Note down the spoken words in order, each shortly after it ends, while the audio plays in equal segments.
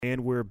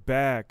And we're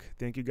back.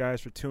 Thank you guys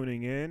for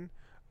tuning in.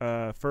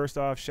 First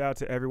off, shout out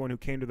to everyone who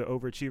came to the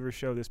Overachievers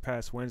show this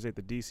past Wednesday at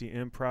the DC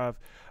Improv.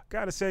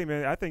 Gotta say,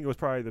 man, I think it was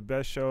probably the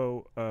best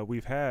show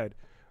we've had.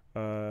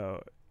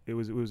 It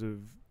was a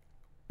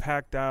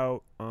packed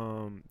out.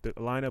 The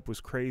lineup was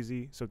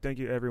crazy. So thank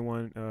you,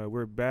 everyone.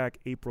 We're back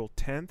April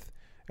 10th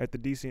at the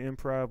DC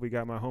Improv. We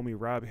got my homie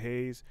Rob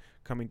Hayes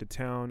coming to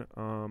town,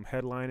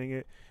 headlining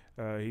it.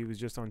 He was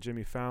just on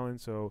Jimmy Fallon,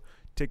 so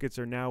tickets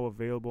are now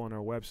available on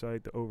our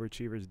website,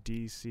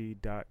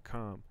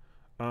 theoverachieversdc.com.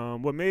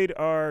 What made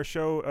our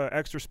show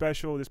extra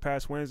special this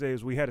past Wednesday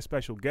is we had a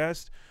special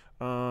guest.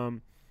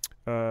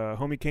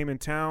 Homie came in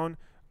town.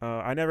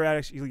 I never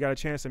actually got a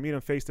chance to meet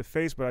him face to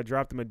face, but I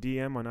dropped him a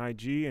DM on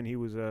IG, and he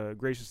was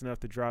gracious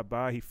enough to drop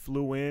by. He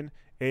flew in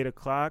 8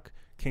 o'clock,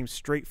 came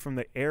straight from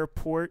the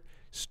airport,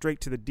 straight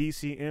to the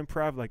DC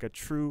Improv like a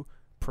true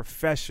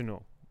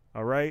professional.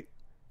 All right,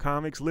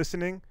 comics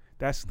listening.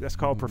 That's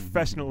called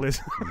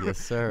professionalism. Yes,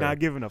 sir. Not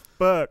giving a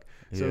fuck.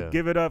 So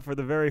give it up for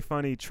the very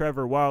funny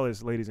Trevor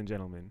Wallace, ladies and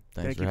gentlemen.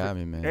 Thanks for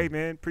having me, man. Hey,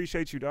 man,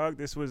 appreciate you, dog.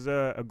 This was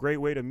a great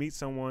way to meet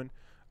someone.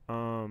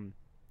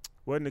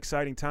 What an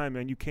exciting time,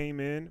 man. You came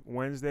in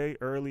Wednesday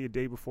early, a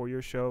day before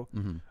your show,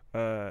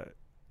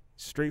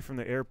 straight from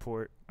the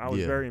airport. I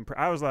was very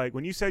impressed. I was like,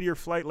 when you said your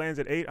flight lands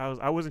at 8,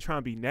 I wasn't trying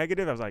to be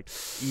negative. I was like,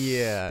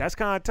 yeah, that's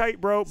kind of tight,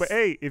 bro. But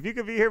hey, if you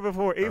could be here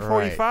before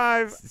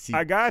 8:45,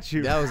 I got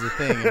you. That was the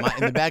thing.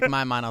 In the back of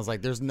my mind, I was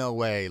like, there's no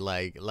way,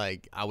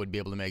 like I would be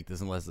able to make this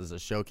unless it's a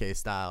showcase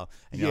style.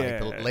 And like,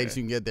 the latest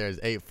you can get there is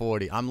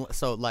 8:40.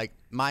 So like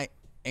my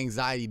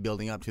anxiety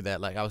building up to that,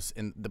 like I was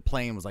in the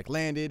plane was like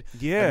landed,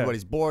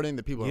 everybody's boarding,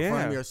 the people in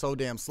front of me are so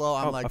damn slow.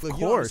 I'm like, look,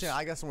 you don't understand,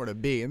 I got somewhere to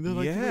be. And they're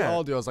like, we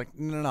all do. I was like,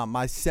 no,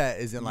 my set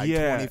is in like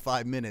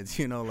 25 minutes,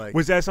 you know. Like,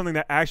 was that something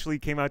that actually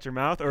came out your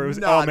mouth, or it was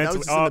all meant that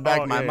was to, just in the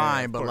back of my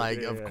mind? But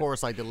like, of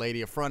course, like the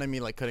lady in front of me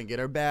like couldn't get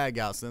her bag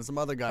out, so then some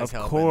other guys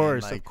helped. Of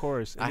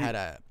course.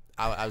 I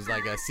was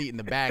like a seat in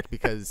the back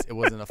because it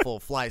wasn't a full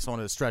flight, so I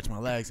wanted to stretch my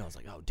legs. I was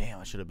like, oh damn,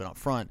 I should have been up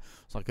front,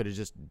 so I could have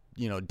just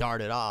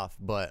darted off.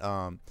 But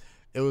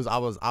I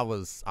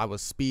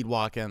was speed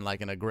walking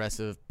like an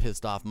aggressive,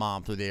 pissed off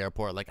mom through the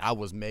airport. Like I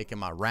was making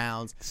my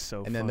rounds.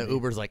 And then the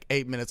Uber's like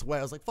 8 minutes away.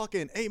 I was like,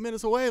 fucking 8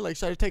 minutes away. Like,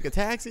 should I take a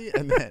taxi?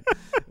 And then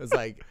it was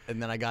like,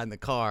 and then I got in the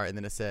car, and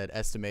then it said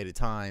estimated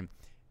time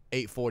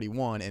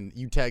 8:41. And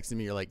you texted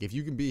me, you're like, if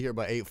you can be here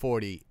by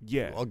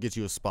 8:40, I'll get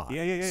you a spot.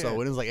 So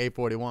when it was like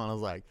 8:41, I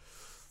was like,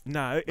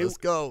 let's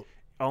go.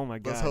 Oh my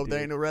God! Let's hope there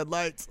ain't no red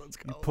lights. Let's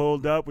go. You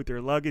pulled up with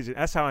your luggage.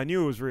 That's how I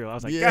knew it was real. I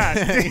was like, God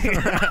damn.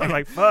 I was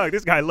like, fuck,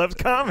 this guy loves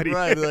comedy.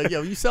 Right. Like,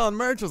 yo, you selling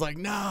merch? I was like,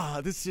 nah,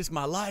 this is just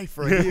my life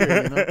right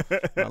here. You know?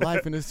 My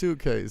life in a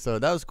suitcase. So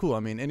that was cool. I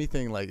mean,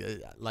 anything like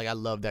I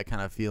love that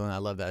kind of feeling. I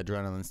love that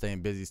adrenaline,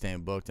 staying busy,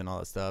 staying booked, and all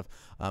that stuff.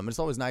 It's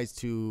always nice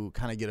to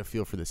kind of get a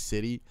feel for the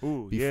city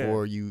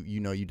before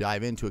you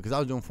dive into it. Because I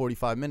was doing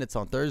 45 minutes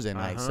on Thursday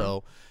night.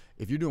 So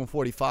if you're doing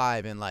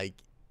 45 and like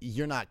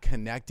you're not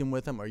connecting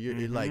with them, or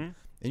you're like.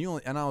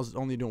 And I was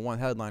only doing one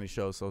headlining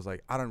show, so I was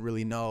like, I don't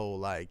really know.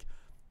 Like,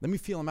 let me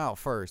feel them out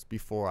first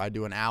before I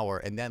do an hour,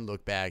 and then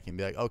look back and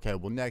be like, okay,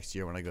 well, next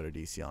year when I go to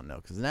DC, I'll know.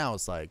 Because now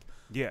it's like,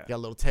 got a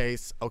little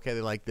taste. Okay,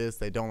 they like this,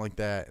 they don't like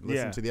that.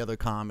 Listen to the other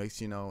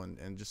comics,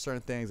 and just certain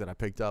things that I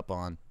picked up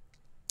on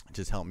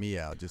just helped me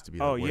out, just to be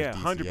like, where's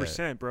DC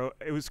 100%, bro.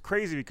 It was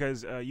crazy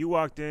because you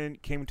walked in,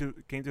 came to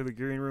the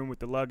green room with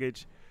the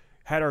luggage,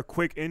 had our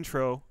quick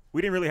intro.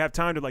 We didn't really have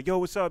time to like, yo,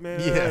 what's up,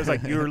 man? It was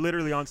like you were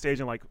literally on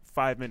stage in like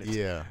 5 minutes.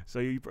 So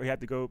you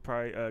had to go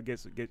probably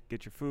get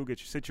your food,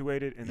 get you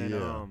situated, and then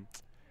and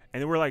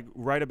then we're like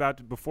right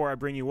about before I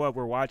bring you up,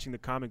 we're watching the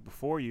comic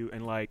before you,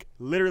 and like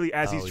literally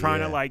as he's trying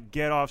to like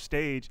get off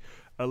stage,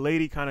 a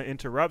lady kind of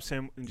interrupts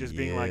him and just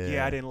being like,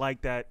 I didn't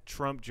like that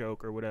Trump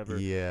joke or whatever.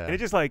 And it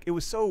just like, it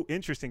was so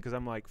interesting because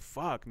I'm like,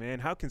 fuck, man,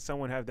 how can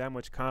someone have that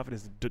much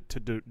confidence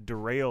to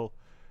derail?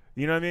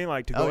 You know what I mean?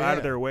 Like to go out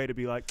of their way to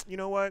be like, you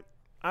know what?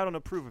 I don't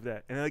approve of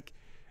that. And like,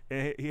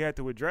 and he had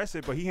to address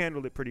it, but he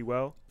handled it pretty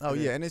well.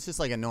 And it's just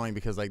like annoying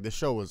because like the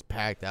show was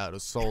packed out, it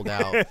was sold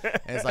out, and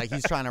it's like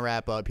he's trying to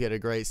wrap up. He had a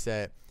great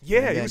set. He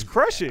was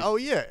crushing.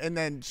 And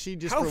then she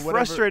just how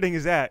frustrating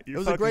is that? It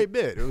was a great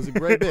bit. It was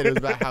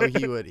about how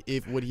he would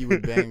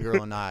would bang a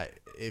girl or not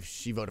if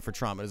she voted for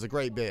Trump. It was a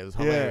great bit. It was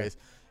hilarious.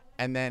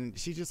 And then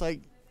she just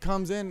like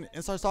comes in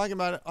and starts talking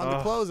about it on the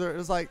closer. It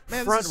was like,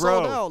 man, this is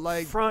sold out.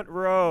 Like front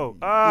row.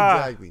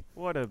 Exactly.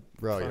 What a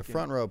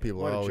front row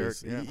people are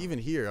always even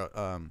here.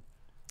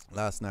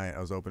 Last night I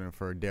was opening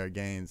for Derek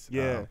Gaines.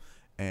 And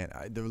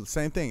the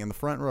same thing in the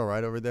front row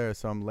right over there.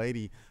 Some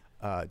lady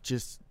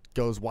just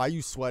goes, "Why are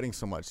you sweating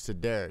so much?" to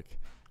Derek.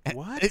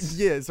 What?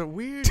 It's a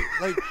weird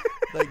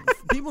like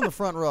people in the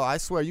front row. I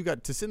swear, you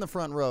got to sit in the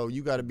front row.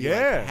 You got to be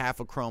like half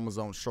a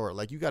chromosome short.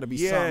 Like you got to be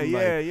something.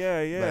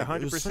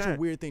 100%. It was such a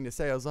weird thing to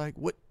say. I was like,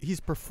 "What? He's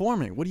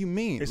performing. What do you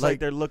mean?" It's like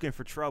they're looking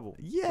for trouble.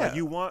 Like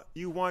you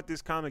want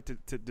this comic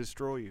to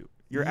destroy you.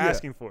 You're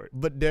asking for it.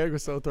 But Derek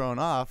was so thrown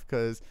off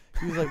because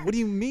he was like, "What do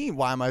you mean?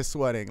 Why am I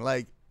sweating?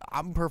 Like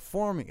I'm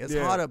performing. It's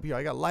hot up here.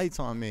 I got lights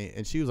on me."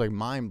 And she was like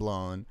mind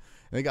blown.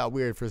 And it got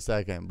weird for a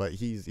second, but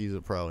he's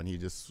a pro, and he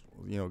just,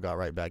 got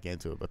right back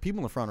into it. But people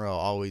in the front row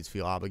always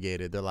feel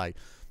obligated. They're like,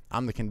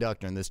 I'm the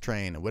conductor in this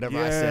train, and whatever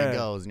I say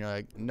goes. And you're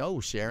like,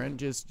 no, Sharon,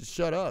 just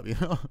shut up,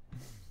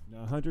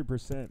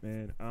 100%,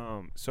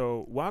 man.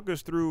 So walk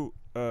us through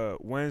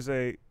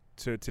Wednesday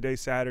to today,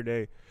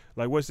 Saturday.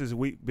 Like, what's this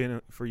week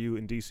been for you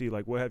in DC?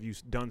 Like, what have you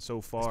done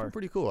so far? It's been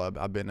pretty cool.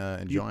 I've been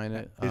enjoying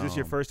it. Is this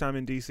your first time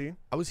in DC?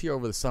 I was here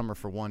over the summer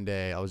for one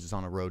day. I was just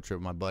on a road trip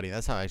with my buddy.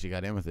 That's how I actually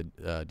got in with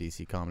the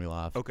DC Comedy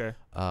Loft. Okay.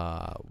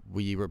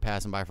 We were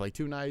passing by for like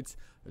 2 nights,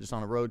 just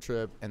on a road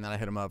trip, and then I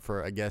hit him up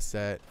for a guest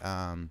set.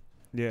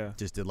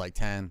 Just did like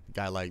 10.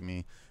 Guy liked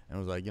me and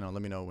was like,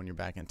 let me know when you're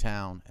back in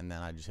town. And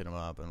then I just hit him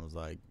up and was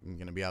like, I'm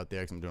gonna be out there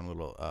because I'm doing a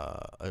little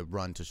a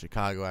run to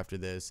Chicago after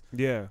this.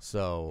 Yeah.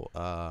 So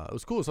it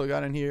was cool. So I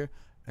got in here,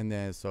 and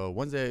then so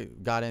Wednesday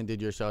got in,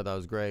 did your show. That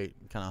was great.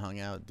 Kind of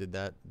hung out, did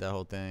that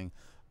whole thing.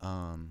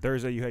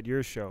 Thursday you had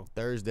your show.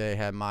 Thursday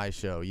had my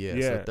show. Yeah.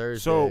 So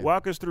Thursday. So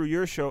walk us through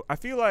your show. I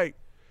feel like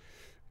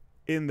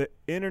in the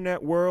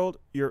internet world,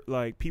 you're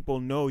like, people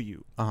know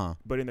you.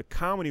 But in the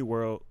comedy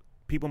world,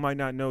 people might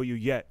not know you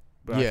yet,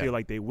 but I feel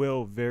like they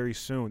will very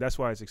soon. That's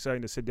why it's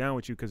exciting to sit down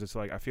with you, because it's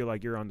like, I feel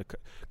like you're on the,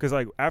 because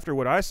like after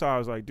what I saw, I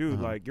was like, dude,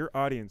 like your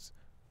audience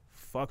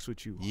fucks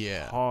with you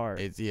hard.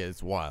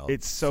 It's wild.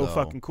 It's so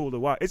fucking cool to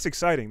watch. It's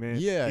exciting, man.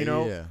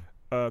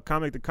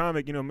 Comic to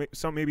comic,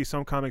 maybe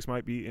some comics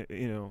might be,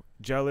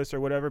 jealous or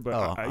whatever,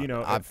 but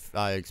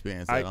I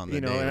experienced that on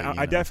the daily,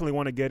 I definitely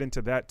want to get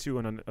into that too,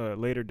 and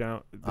later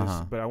down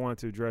this, but I wanted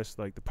to address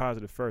like the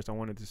positive first. I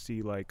wanted to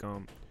see like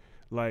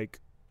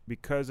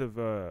because of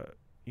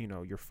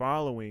your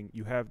following,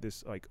 you have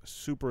this like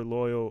super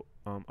loyal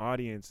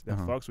audience that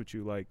fucks with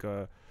you. Like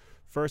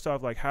first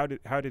off, like how did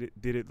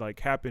it like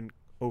happen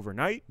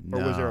overnight,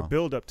 or was there a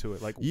build up to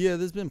it? Like,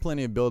 there's been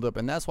plenty of build up,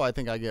 and that's why I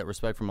think I get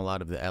respect from a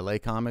lot of the LA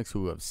comics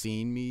who have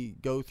seen me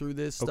go through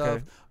this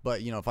stuff.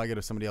 But if I get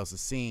to somebody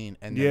else's scene,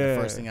 and then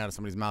the first thing out of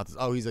somebody's mouth is,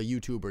 oh, he's a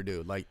YouTuber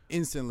dude, like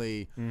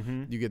instantly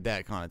you get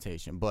that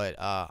connotation. But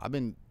I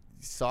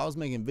was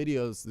making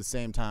videos the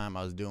same time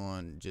I was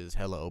doing just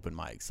hella open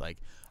mics. Like,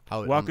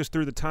 walk us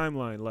through the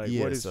timeline. Like,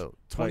 what is so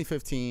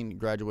 2015?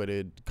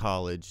 Graduated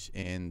college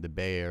in the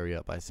Bay Area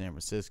up by San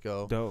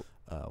Francisco. Dope.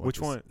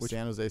 Which one?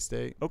 San Jose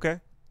State. Okay.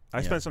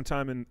 I spent some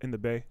time in the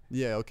Bay.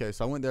 Yeah. Okay.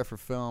 So I went there for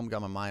film.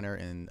 Got my minor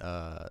in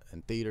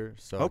theater.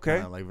 So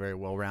kind of like very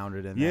well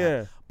rounded in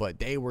that. But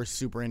they were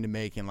super into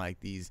making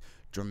like these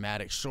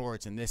dramatic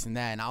shorts and this and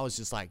that, and I was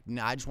just like,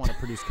 nah, I just want to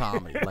produce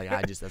comedy. Like,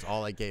 that's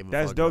all I gave a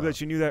That's fuck dope about.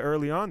 that you knew that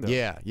early on, though.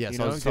 Yeah.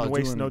 So I didn't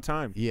waste no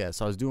time. Yeah,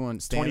 so I was doing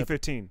stand-up.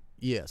 2015.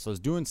 Yeah, so I was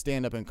doing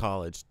stand-up in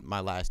college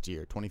my last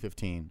year,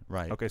 2015,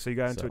 right. Okay, so you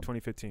got into it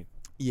 2015.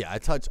 Yeah,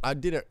 I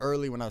did it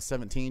early when I was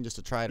 17 just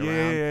to try it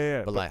around.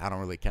 Yeah. But like, I don't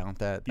really count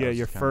that.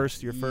 Your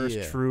first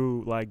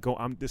true, like,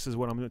 this is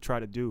what I'm going to try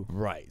to do.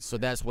 Right, so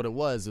that's what it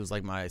was. It was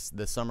like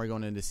the summer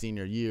going into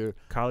senior year.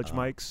 College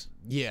mics.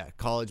 Yeah,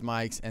 college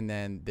mics, and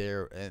then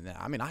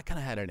I kind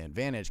of had an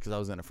advantage because I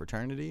was in a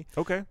fraternity.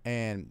 Okay.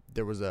 And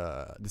there was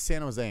the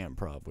San Jose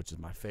Improv, which is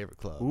my favorite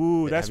club.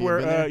 Ooh, that's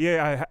where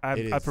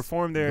I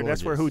performed there. Gorgeous.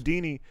 That's where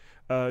Houdini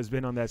has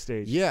been on that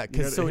stage. Yeah,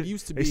 because it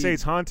used to be. They say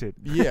it's haunted.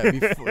 Yeah,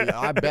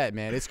 I bet,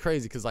 man. It's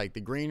crazy because like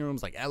the green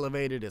room's like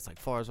elevated. It's like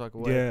far as fuck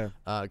away.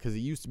 Yeah. Because it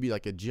used to be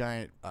like a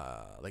giant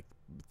like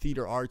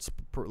theater arts,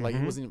 like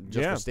it wasn't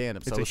just for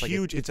stand-up. So it's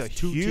a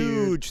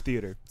huge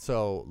theater.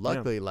 So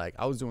luckily, like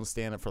I was doing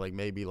stand-up for like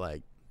maybe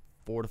like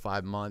 4 to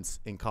 5 months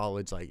in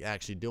college, like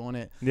actually doing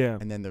it. Yeah.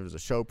 And then there was a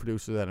show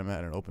producer that I met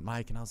at an open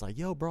mic, and I was like,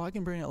 yo, bro, I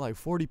can bring out like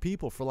 40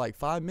 people for like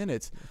 5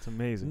 minutes. It's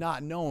amazing.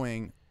 Not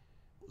knowing,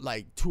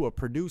 like, to a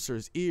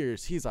producer's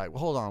ears, he's like, well,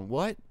 hold on,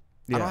 what?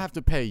 I don't have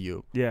to pay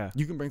you. Yeah.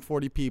 You can bring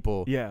 40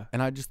 people. Yeah.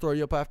 And I just throw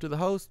you up after the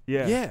host?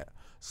 Yeah. Yeah.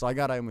 So I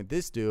got in with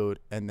this dude,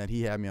 and then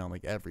he had me on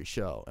like every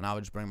show, and I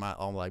would just bring my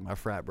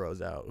frat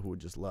bros out who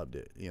just loved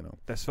it,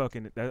 That's I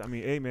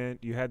mean, hey man,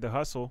 you had the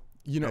hustle.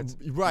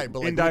 Right,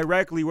 but like,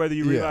 indirectly, whether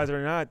you realize it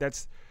or not,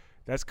 that's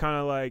kind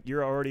of like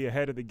you're already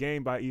ahead of the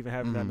game by even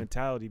having that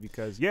mentality,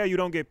 because you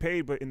don't get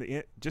paid, but in the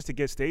end, just to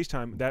get stage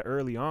time that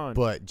early on.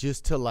 But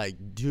just to like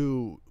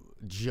do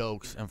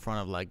jokes in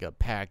front of like a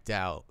packed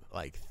out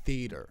like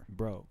theater,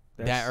 bro.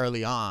 That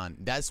early on,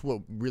 that's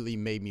what really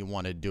made me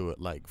want to do it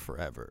like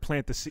forever.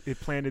 It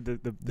planted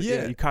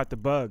the you caught the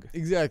bug.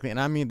 Exactly. And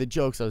I mean, the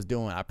jokes I was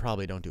doing, I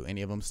probably don't do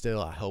any of them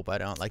still. I hope I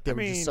don't. Like, they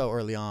were just so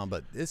early on,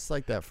 but it's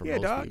like that for most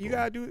people. You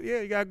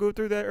gotta go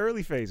through that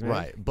early phase, man.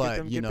 Right.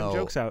 But get them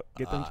jokes out.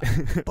 Get them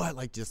but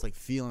like just like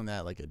feeling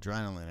that like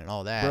adrenaline and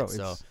all that. Bro,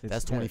 so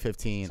that's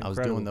 2015. I was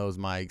doing those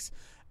mics.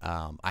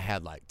 I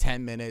had like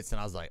 10 minutes, and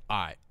I was like, all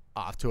right,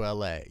 off to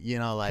LA,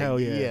 hell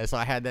yeah. So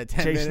I had that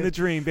 10 minutes. Chasing the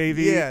dream,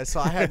 baby. Yeah, so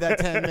I had that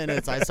 10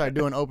 minutes. I started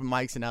doing open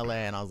mics in LA,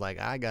 and I was like,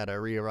 I gotta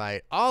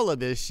rewrite all of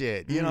this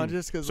shit,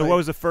 just because. So what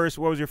was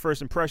your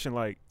first impression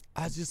like?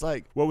 I was just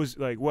like,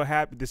 what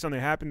happened? Did something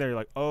happen there? You're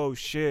like, oh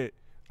shit,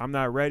 I'm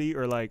not ready,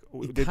 or like,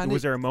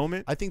 was there a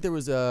moment? I think there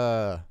was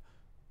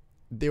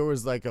there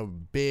was like a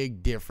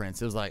big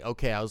difference. It was like,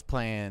 okay, I was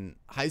playing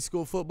high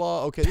school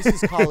football. Okay, this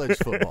is college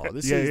football.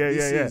 This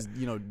is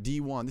you know,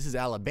 D1. This is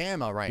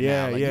Alabama right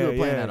now. Like you were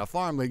playing at a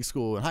farm league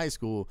school in high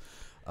school.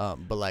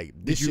 But like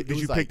this did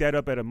you pick that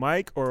up at a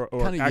mic or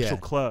kinda, actual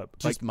club?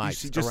 Just like,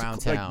 mics just around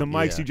town. Like the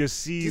mics, you just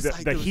see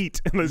just the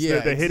heat. The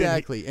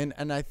exactly.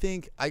 And I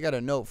think I got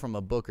a note from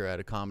a booker at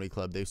a comedy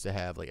club. They used to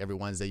have like every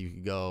Wednesday you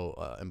could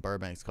go in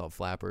Burbank. It's called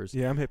Flappers.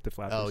 Yeah, I'm hip to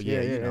Flappers. Oh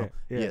yeah, you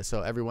know.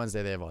 So every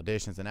Wednesday they have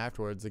auditions, and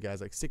afterwards the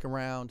guy's like, stick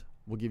around.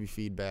 We'll give you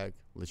feedback.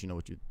 Let you know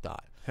what you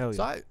thought. Hell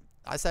yeah. So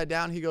I sat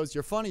down. He goes,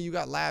 "You're funny. You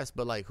got laughs,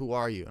 but like, who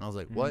are you?" And I was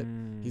like, "What?"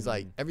 He's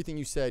like, "Everything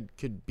you said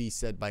could be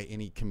said by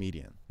any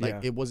comedian.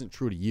 Like, it wasn't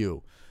true to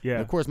you." Yeah.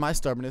 And of course, my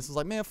stubbornness is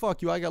like, "Man,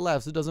 fuck you. I got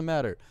laughs. It doesn't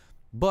matter."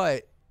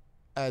 But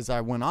as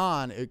I went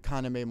on, it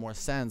kind of made more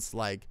sense.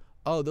 Like,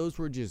 oh, those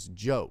were just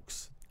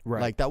jokes.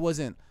 Right. Like that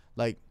wasn't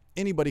like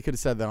anybody could have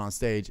said that on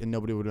stage, and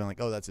nobody would have been like,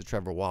 "Oh, that's a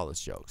Trevor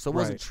Wallace joke." So it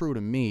wasn't true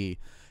to me.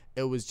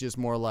 It was just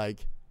more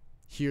like,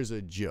 here's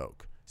a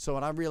joke. So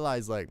when I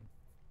realized like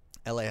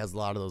LA has a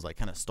lot of those like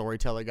kind of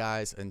storyteller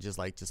guys, and just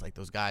like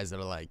those guys that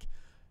are like,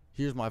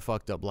 here's my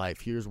fucked up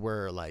life, here's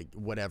where like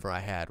whatever I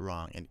had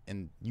wrong,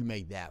 and you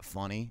make that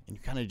funny, and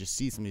you kind of just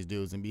see some of these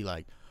dudes and be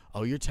like,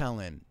 oh, you're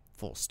telling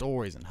full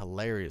stories and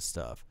hilarious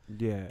stuff.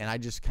 Yeah. And I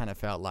just kind of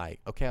felt like,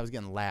 okay, I was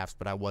getting laughs,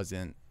 but I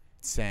wasn't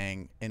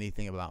saying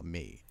anything about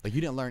me. Like,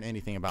 you didn't learn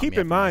anything about me. Keep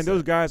in mind,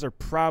 those guys are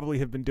probably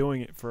have been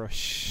doing it for a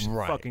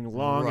fucking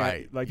long.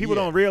 Right. Like, people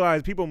don't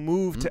realize people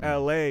move to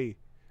LA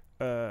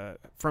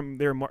from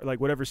their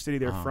like whatever city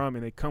they're from,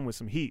 and they come with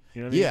some heat.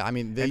 You know what I mean? Yeah, I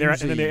mean,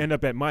 and then they end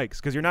up at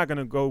Mike's, because you're not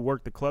gonna go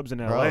work the clubs in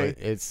LA. Bro,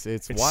 it's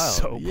wild.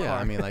 So yeah,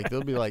 I mean, like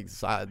they'll be like,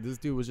 this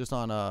dude was just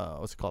on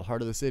what's it called,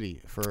 Heart of the City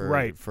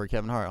for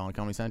Kevin Hart on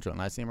Comedy Central,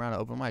 and I see him around at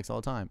open mics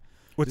all the time.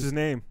 What's his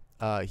name?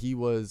 He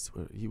was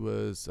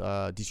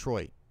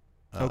Detroit.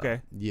 Okay.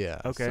 Yeah.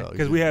 Okay.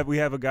 Because we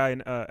have a guy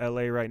in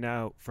LA right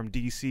now from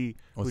DC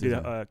who did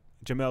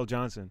Jamel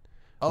Johnson.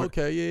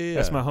 Okay, yeah.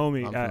 That's my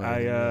homie.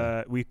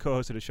 We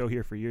co-hosted a show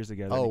here for years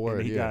together. Oh,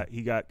 word, and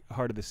he got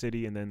Heart of the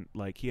City, and then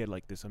like he had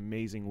like this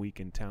amazing week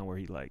in town where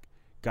he like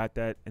got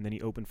that, and then he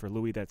opened for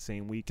Louis that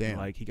same week. Damn. And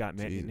like he got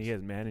and he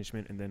has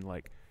management, and then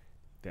like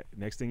that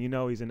next thing you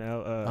know, he's in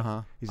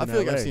he's I in feel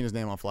like LA. I've seen his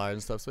name on flyers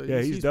and stuff. So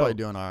yeah, he's probably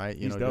doing all right.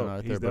 You know, doing all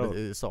right there. Dope. But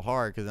it's so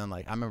hard because then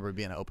like I remember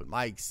being at open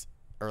mics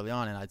early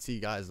on, and I'd see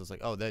guys that's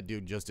like, oh, that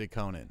dude just did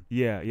Conan.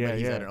 Yeah.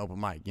 He's at an open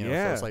mic. You know,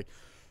 so it's like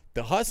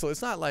the hustle.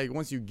 It's not like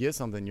once you get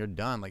something, you're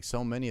done. Like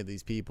so many of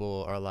these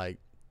people are like,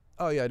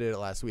 oh yeah, I did it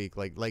last week.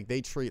 Like they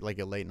treat like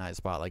a late night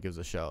spot like it was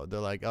a show. They're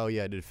like, oh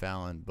yeah, I did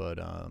Fallon, but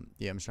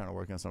yeah, I'm just trying to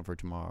work on something for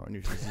tomorrow. And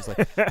you're just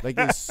like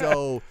it's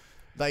so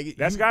like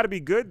that's got to be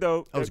good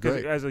though. It's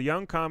great as a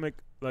young comic.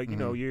 Like, you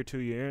know, year 2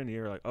 year, and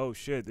you're like, oh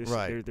shit,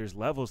 there's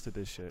levels to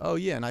this shit. Oh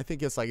yeah, and I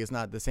think it's like it's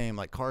not the same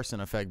like Carson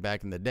effect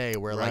back in the day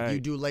where like you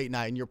do late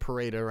night and you're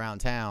paraded around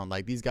town.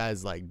 Like these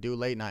guys like do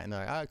late night and they're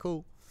like, all right,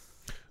 cool.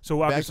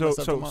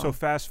 So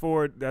fast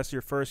forward, that's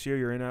your first year.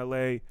 You're in LA.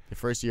 Your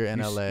first year in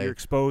LA. You're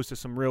exposed to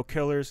some real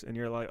killers, and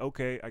you're like,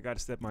 okay, I got to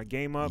step my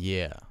game up.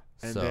 Yeah.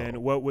 And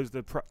then what was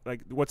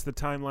what's the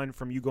timeline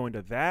from you going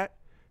to that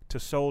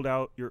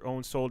to your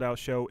own sold out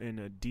show in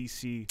a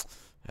DC?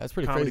 That's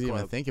pretty crazy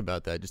when I think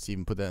about that. Just to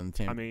even put that in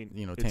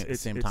the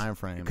same time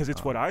frame. Because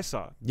it's what I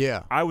saw.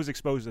 Yeah. I was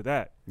exposed to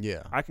that.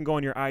 Yeah. I can go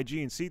on your IG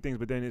and see things,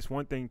 but then it's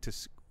one thing to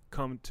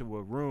come to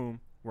a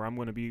room where I'm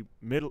going to be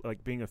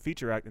being a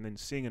feature act, and then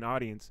seeing an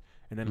audience,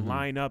 and then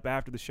line up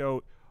after the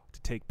show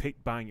to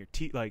take buying your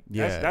tea. Like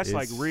that's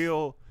like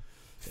real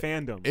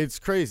fandom. It's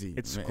crazy.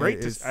 It's great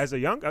as a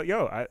young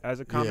as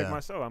a comic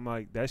myself. I'm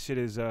like, that shit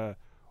is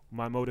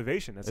my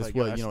motivation. That's like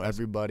what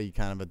everybody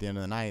kind of at the end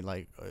of the night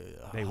like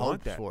they hoped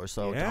want that for.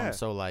 So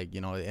like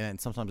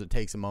and sometimes it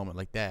takes a moment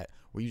like that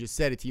where you just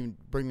said it to even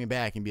bring me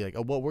back and be like,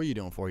 oh, what were you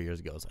doing 4 years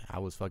ago? It's like, I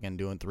was fucking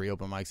doing 3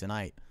 open mics a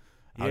night.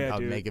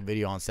 I'd make a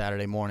video on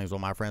Saturday mornings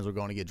when my friends were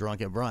going to get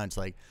drunk at brunch.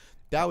 Like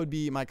that would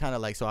be my kind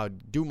of like, so I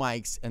would do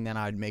mics and then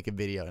I'd make a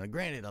video. And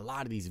granted, a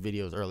lot of these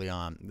videos early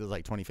on, it was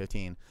like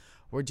 2015.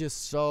 We're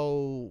just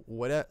so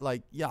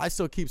I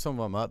still keep some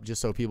of them up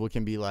just so people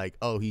can be like,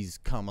 oh, he's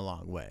come a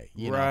long way.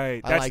 You know?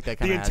 I like that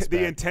kind of aspect.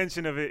 The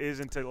intention of it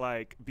isn't to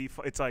like be.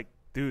 It's like,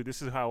 dude,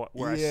 this is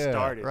where I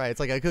started. Right.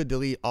 It's like I could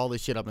delete all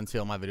this shit up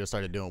until my video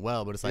started doing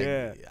well, but it's like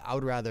I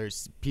would rather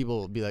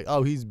people be like,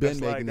 oh, he's been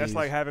making that's these.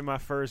 like having my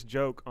first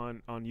joke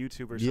on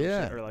YouTube or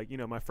something, or like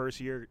my first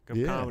year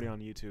of comedy on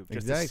YouTube,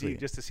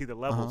 just to see the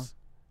levels.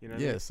 You know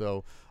what I mean?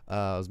 So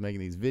I was making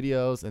these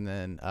videos, and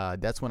then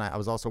that's when I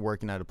was also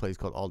working at a place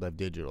called All Dev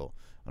Digital.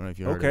 I don't know if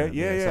you heard of them.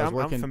 Yeah, so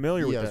I'm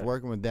familiar with that. I was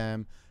working with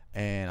them,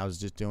 and I was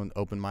just doing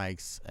open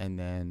mics, and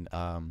then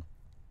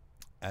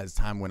as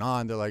time went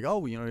on, they're like,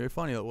 oh, you're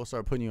funny. We'll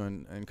start putting you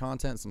in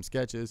content, some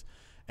sketches.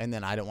 And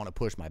then I didn't want to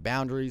push my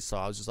boundaries, so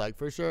I was just like,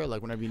 for sure,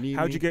 like whenever you need me.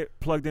 How'd you get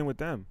plugged in with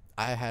them?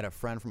 I had a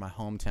friend from my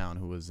hometown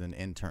who was an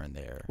intern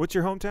there. What's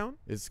your hometown?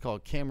 It's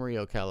called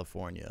Camarillo,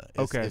 California.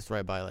 It's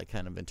right by like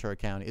kind of Ventura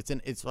County.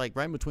 It's like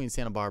right in between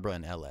Santa Barbara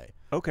and LA.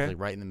 Okay. It's like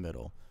right in the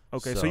middle.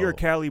 Okay, so you're a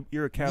Cali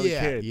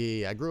kid.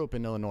 Yeah. I grew up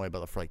in Illinois,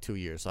 but for like 2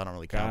 years, so I don't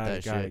really count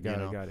that shit.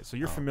 Got it. So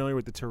you're familiar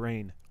with the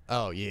terrain.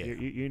 Oh yeah.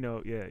 You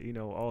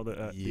know all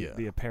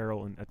the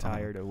apparel and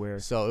attire to wear.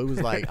 So it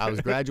was like I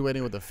was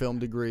graduating with a film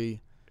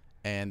degree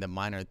and a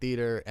minor in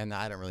theater, and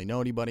I didn't really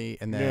know anybody.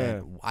 And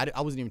then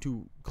I wasn't even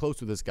too close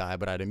with this guy,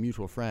 but I had a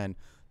mutual friend.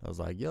 I was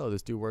like, yo,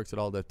 this dude works at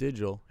All Death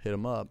Digital. Hit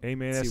him up. Hey,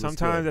 man,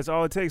 sometimes that's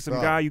all it takes. Some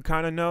guy you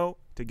kind of know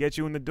to get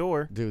you in the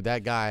door. Dude,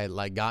 that guy,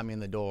 like, got me in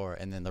the door,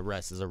 and then the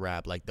rest is a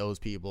wrap. Like, those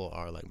people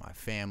are, like, my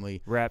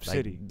family. Rap like,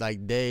 City.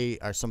 Like, they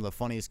are some of the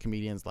funniest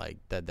comedians, like,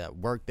 that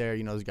work there.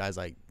 You know, those guys,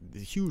 like, the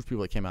huge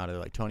people that came out of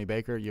there, like Tony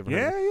Baker. You ever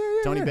heard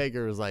of Tony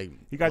Baker was, like...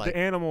 He got the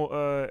animal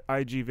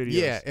IG videos.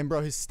 Yeah, and,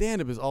 bro, his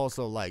stand-up is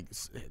also, like,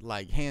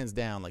 hands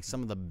down, like,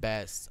 some of the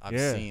best I've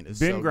seen. It's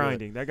been so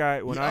grinding. Good. That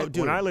guy, when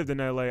I lived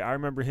in L.A., I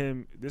remember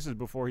him... This is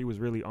before he was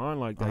really on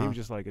like that. He was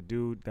just like a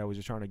dude that was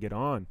just trying to get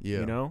on,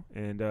 you know?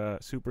 And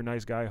super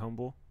nice guy,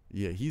 humble.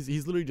 Yeah, he's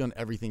literally done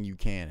everything you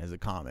can as a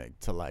comic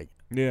to like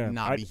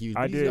not be huge.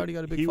 He's already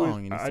got a big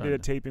following. I did a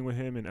taping with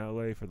him in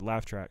LA for the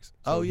Laugh Tracks.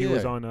 So he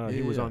was on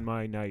he was on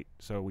my night.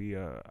 So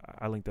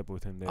I linked up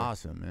with him there.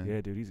 Awesome, man.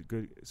 Yeah, dude, he's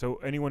good. So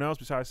anyone else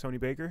besides Tony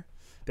Baker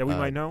that we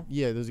might know?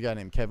 Yeah, there's a guy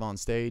named Kev on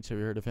Stage. Have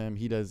you heard of him?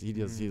 He does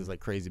like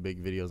crazy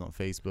big videos on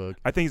Facebook.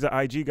 I think he's an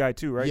IG guy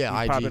too, right?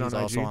 Yeah, he's He's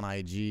also on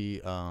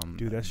IG.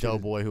 Dude, that's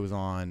Doughboy, who was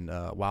on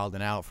Wild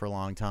and Out for a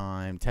long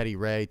time. Teddy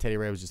Ray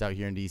was just out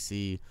here in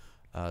DC.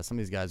 Some of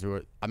these guys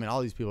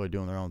all these people are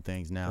doing their own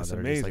things now. That's that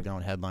amazing. are just like their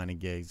own headlining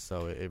gigs.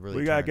 So it really.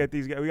 We gotta get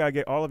these guys. We gotta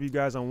get all of you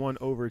guys on one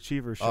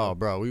overachiever show. Oh,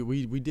 bro,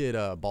 we did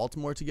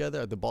Baltimore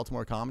together at the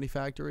Baltimore Comedy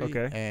Factory.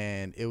 Okay.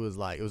 And it was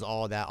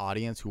all that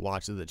audience who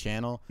watches the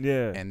channel.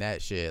 Yeah. And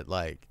that shit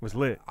was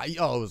lit. It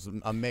was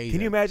amazing.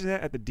 Can you imagine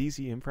that at the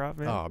DC Improv,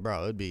 man? Oh,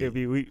 bro, it'd be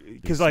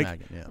because I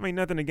mean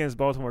nothing against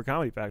Baltimore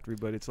Comedy Factory,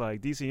 but it's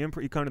like DC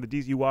Improv. You come to the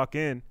DC, you walk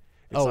in.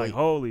 It's like,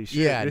 holy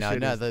shit. Yeah,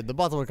 the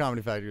Baltimore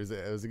Comedy Factory was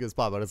a good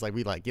spot, but it's like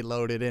we like get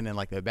loaded in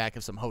like the back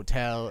of some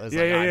hotel. It's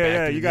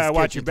You gotta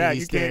watch your back.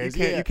 You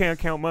can't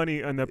count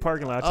money in the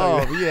parking lot. No.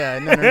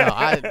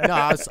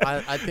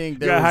 I think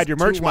there gotta hide your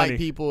merch two money. White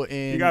people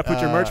in. You gotta put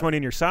your merch money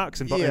in your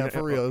socks.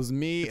 For real. It's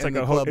me. It's and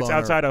like the club it's owner.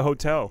 outside a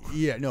hotel.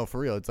 Yeah, no, for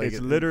real. It's like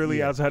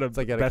literally outside of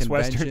like at Best a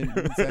convention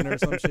Western center or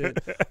some shit.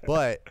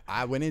 But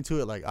I went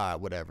into it like,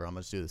 whatever. I'm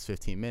gonna do this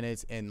 15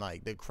 minutes, and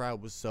like the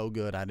crowd was so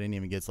good. I didn't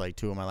even get to like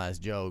two of my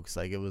last jokes.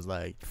 Like it was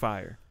like.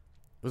 Fire.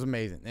 It was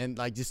amazing. And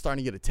like just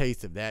starting to get a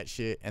taste of that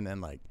shit, and then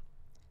like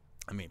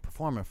I mean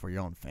performing for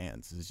your own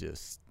fans is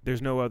just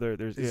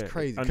it's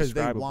crazy because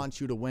they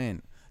want you to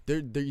win.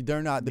 They're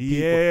not the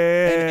people.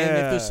 And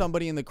if there's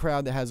somebody in the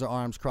crowd that has their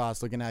arms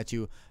crossed looking at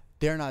you,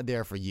 they're not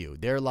there for you.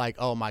 They're like,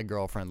 oh, my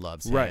girlfriend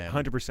loves him. Right,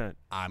 100%.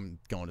 I'm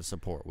going to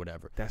support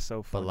whatever. That's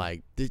so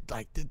funny.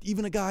 But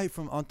even a guy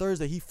on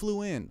Thursday, he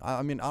flew in.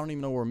 I mean, I don't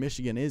even know where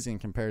Michigan is in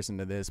comparison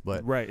to this,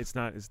 but right, it's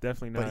not. It's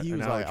definitely not. But he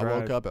was like, I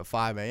woke up at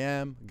 5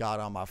 a.m., got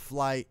on my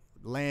flight,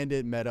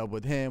 landed, met up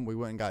with him. We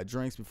went and got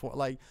drinks before.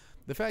 Like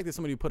the fact that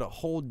somebody put a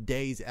whole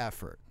day's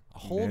effort,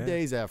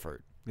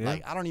 Yeah.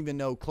 Like I don't even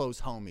know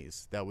close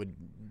homies that would.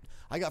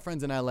 I got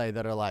friends in LA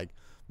that are like,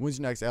 when's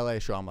your next LA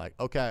show? I'm like,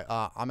 okay,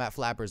 I'm at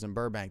Flappers in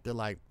Burbank. They're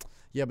like,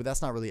 yeah, but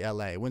that's not really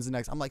LA. When's the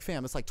next? I'm like,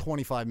 fam, it's like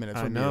 25 minutes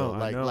from you.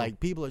 Like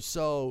people are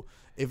so,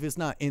 if it's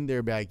not in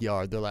their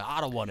backyard, they're like,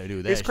 I don't want to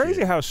do that. It's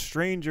crazy how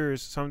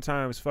strangers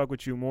sometimes fuck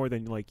with you more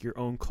than like your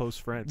own close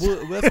friends.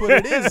 Well, that's what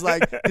it is.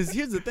 Like, because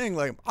here's the thing.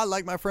 Like, I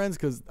like my friends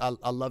because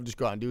I love to just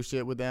go out and do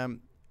shit with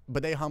them.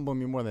 But they humble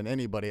me more than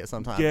anybody at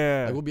some time.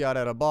 Yeah. Like we'll be out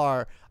at a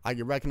bar, I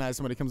get recognized,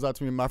 somebody comes up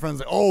to me, and my friend's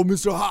like, oh,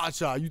 Mr.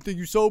 Hotshot, you think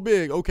you're so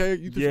big. Okay,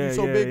 you think you're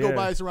so big, go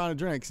buy us a round of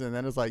drinks. And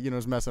then it's like,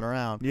 just messing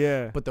around.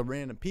 Yeah. But the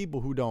random people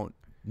who don't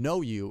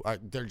know you,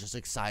 they're just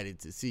excited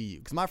to see you.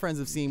 Because my friends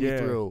have seen me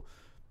through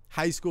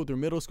high school, through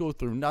middle school,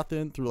 through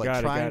nothing, through like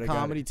trying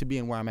comedy to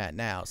being where I'm at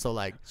now. So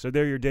like, so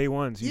they're your day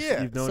ones.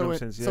 You've known them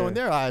since. So in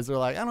their eyes, they're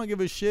like, I don't give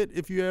a shit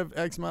if you have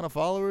X amount of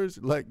followers.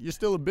 Like you're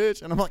still a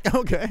bitch, and I'm like,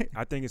 okay.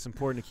 I think it's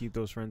important to keep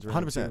those friends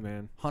around 100%, too,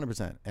 man.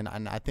 100%. And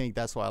I think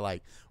that's why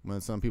like when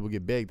some people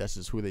get big, that's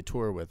just who they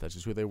tour with. That's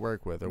just who they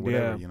work with or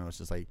whatever. Yeah. It's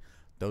just like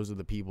those are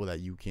the people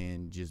that you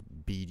can just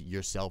be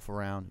yourself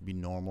around, be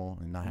normal,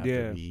 and not have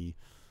to be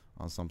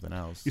on something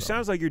else. It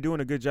sounds like you're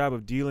doing a good job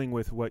of dealing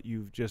with what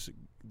you've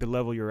the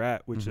level you're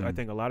at, which I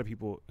think a lot of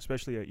people,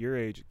 especially at your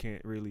age,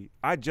 can't really.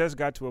 I just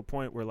got to a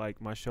point where like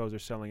my shows are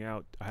selling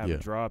out. I have a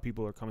draw.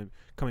 People are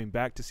coming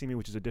back to see me,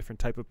 which is a different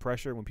type of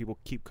pressure when people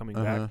keep coming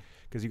back,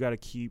 because you got to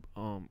keep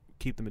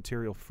the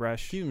material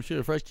fresh. Keep the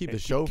shit fresh. Keep the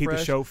show fresh. Keep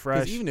the show fresh.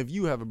 Because even if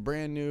you have a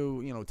brand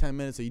new, 10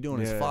 minutes that you're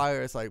doing is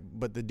fire, it's like,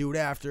 but the dude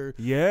after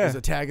is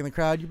attacking the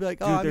crowd, you'd be like,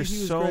 oh, dude,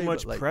 there's so great,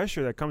 much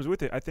pressure that comes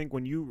with it. I think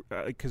when you,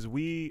 because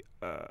I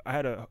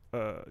had a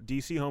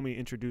DC homie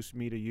introduce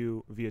me to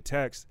you via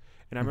text,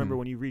 and I remember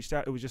when you reached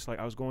out, it was just like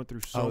I was going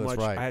through so much.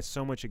 Right. I had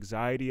so much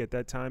anxiety at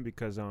that time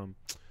because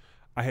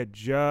I had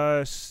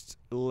just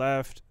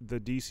left the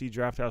DC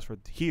Draft House for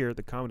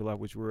the Comedy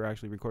Lab, which we're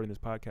actually recording this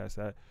podcast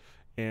at.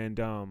 And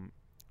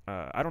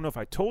I don't know if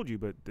I told you,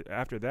 but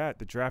after that,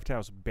 the Draft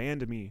House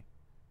banned me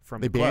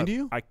from they the club. banned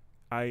you?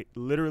 I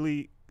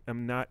literally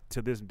am not,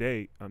 to this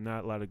day, I'm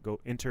not allowed to go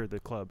enter the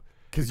club.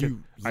 Because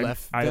you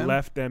left them? I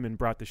left them and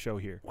brought the show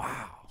here.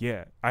 Wow.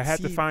 Yeah.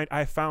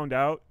 I found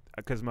out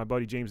because my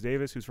buddy James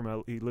Davis, who's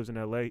from he lives in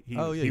LA, he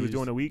was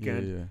doing a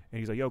weekend, and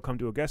he's like, yo, come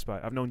do a guest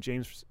spot. I've known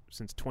James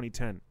since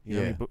 2010, you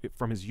know,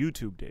 from his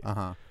YouTube days.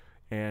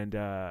 And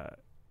I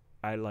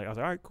was like, all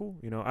right, cool.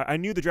 You know, I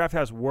knew the Draft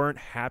House weren't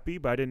happy,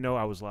 but I didn't know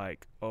I was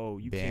like, oh,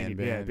 you can't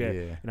even.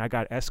 Yeah. And I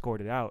got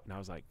escorted out, and I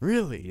was like,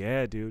 really?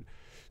 Yeah, dude.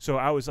 So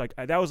I was like,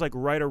 that was like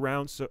right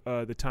around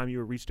the time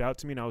you reached out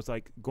to me, and I was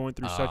like going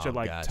through such a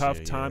like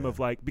tough time of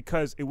like,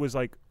 because it was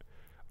like,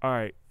 all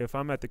right, if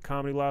I'm at the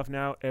Comedy Loft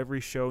now, every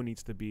show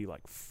needs to be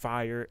like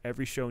fire.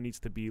 Every show needs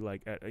to be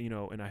like, you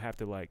know, and I have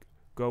to like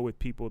go with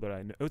people that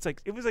I know.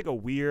 It was like a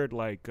weird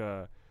like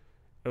a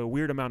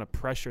weird amount of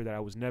pressure that I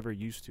was never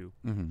used to.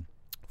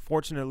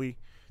 Fortunately,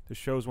 the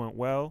shows went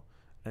well,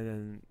 and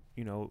then,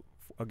 you know,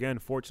 again,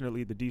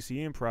 fortunately, the DC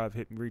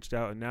Improv reached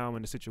out, and now I'm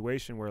in a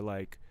situation where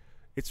like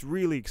it's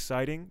really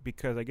exciting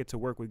because I get to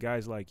work with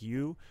guys like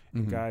you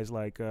and guys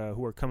like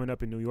who are coming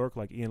up in New York,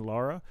 like Ian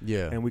Lara.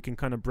 Yeah. And we can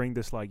kind of bring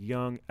this like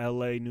young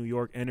LA, New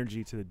York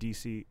energy to the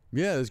DC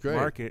that's great.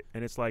 market.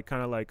 And it's like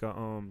kind of like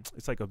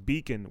it's like a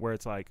beacon where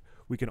it's like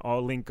we can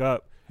all link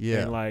up. Yeah.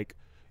 And like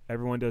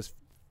everyone does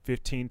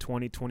 15,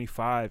 20,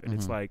 25, and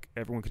it's like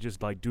everyone could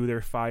just like do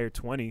their fire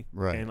 20,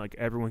 and like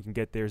everyone can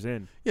get theirs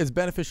in. Yeah, it's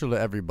beneficial to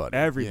everybody.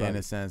 Yeah, in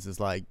a sense.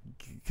 It's like,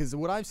 because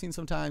what I've seen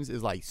sometimes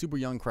is like super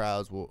young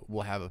crowds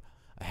will have a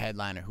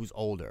headliner who's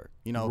older,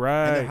 you know,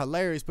 and they're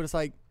hilarious, but it's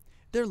like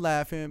they're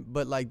laughing,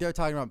 but like they're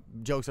talking about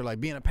jokes are like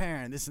being a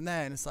parent, this and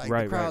that, and it's like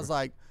the crowd's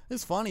like,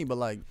 it's funny, but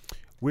like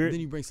then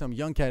you bring some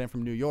young cat in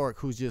from New York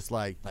who's just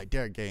like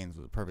Derek Gaines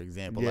was a perfect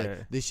example.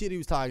 Like the shit he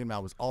was talking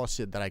about was all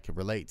shit that I could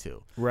relate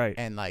to. Right.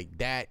 And like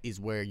that is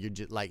where you're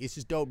just like, it's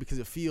just dope because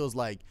it feels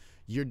like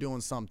you're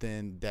doing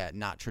something that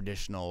not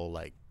traditional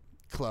like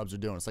clubs are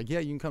doing. It's like, yeah,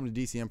 you can come to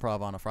DC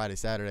Improv on a Friday,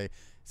 Saturday,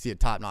 see a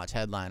top-notch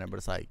headliner, but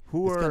it's like,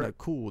 it's kind of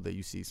cool that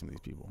you see some of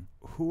these people.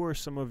 Who are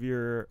some of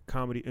your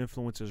comedy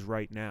influences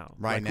right now?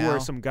 Right now? Who are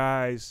some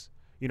guys,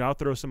 you know, I'll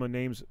throw some of the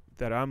names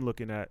that I'm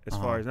looking at as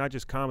far as not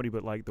just comedy,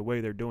 but like the way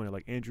they're doing it.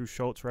 Like Andrew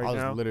Schultz now.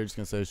 I was literally just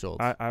going to say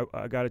Schultz.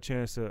 I got a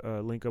chance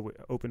to link up with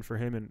Open for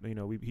him, and, you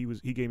know,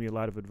 he gave me a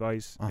lot of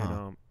advice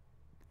and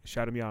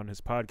shouted me out on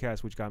his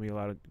podcast, which got me a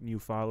lot of new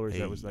followers.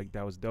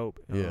 That was dope.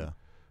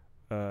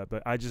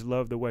 But I just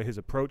love the way his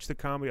approach to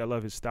comedy. I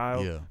love his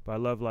style. But I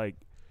love like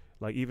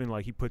even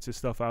like he puts his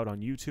stuff out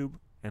on YouTube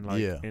and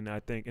like and I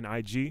think in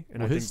IG.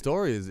 And his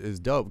story is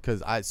dope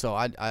because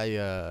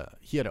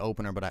he had an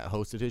opener, but I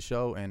hosted his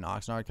show in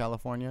Oxnard,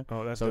 California.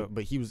 Oh, that's dope.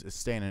 But he was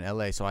staying in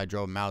LA, so I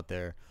drove him out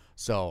there.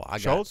 So I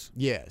Schultz?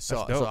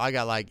 So I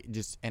got like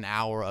just an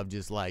hour of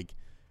just like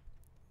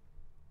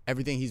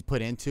everything he's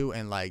put into,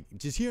 and like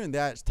just hearing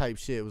that type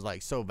shit was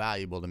like so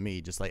valuable to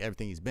me, just like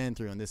everything he's been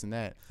through and this and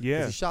that.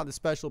 Yeah. He shot the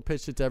special,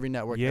 pitched it to every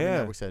network. Every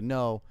network said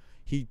no.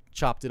 He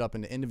chopped it up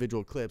into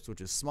individual clips,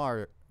 which is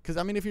smart. Because,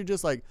 I mean, if you're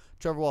just like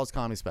Trevor Wallace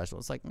comedy special,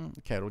 it's like,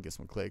 okay, it'll get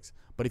some clicks.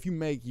 But if you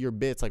make your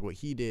bits like what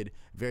he did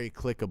very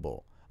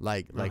clickable,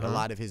 like a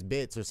lot of his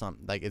bits or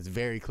something, like it's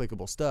very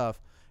clickable stuff.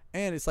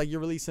 And it's like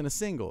you're releasing a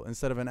single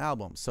instead of an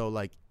album. So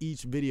like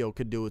each video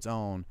could do its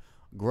own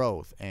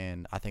growth.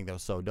 And I think that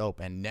was so dope.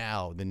 And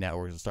now the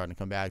networks are starting to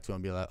come back to him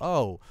and be like,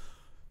 oh,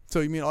 so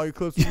you mean all your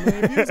clips were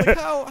million views? Like,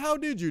 how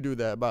did you do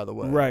that, by the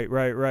way? Right.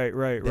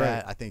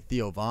 I think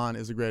Theo Von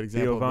is a great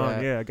example. Theo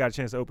Von, I got a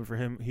chance to open for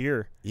him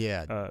here.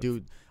 Yeah,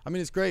 dude. I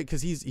mean, it's great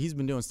because he's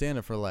been doing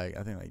stand-up for like,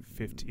 I think like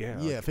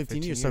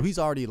 15 years. So he's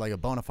already like a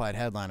bona fide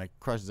headliner,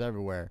 crushes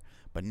everywhere.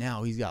 But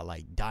now he's got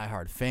like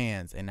diehard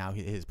fans, and now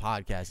his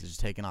podcast is just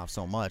taking off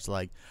so much.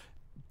 Like,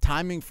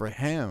 timing for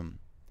him,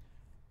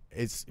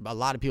 it's a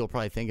lot of people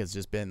probably think it's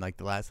just been like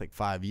the last like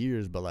 5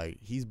 years, but like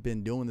he's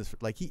been doing this for,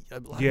 like a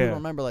lot of people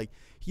remember like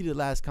he did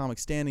Last Comic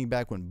Standing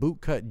back when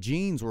bootcut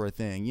jeans were a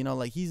thing, you know,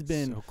 like he's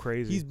been so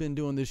crazy. He's been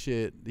doing this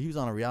shit. He was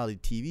on a reality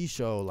TV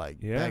show like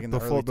back in the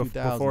early 2000s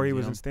before he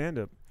was in stand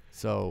up.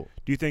 So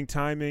do you think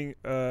timing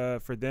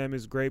for them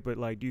is great, but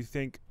like do you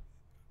think,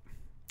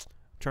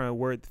 trying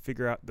to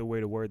figure out the way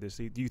to word this,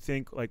 do you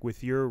think like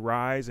with your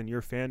rise and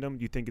your fandom,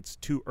 do you think it's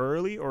too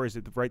early, or is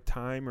it the right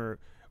time, or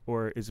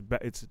is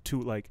it's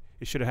too like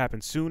it should have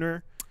happened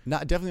sooner?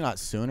 Definitely not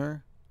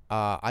sooner.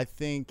 I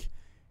think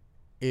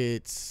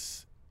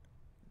it's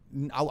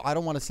I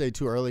don't want to say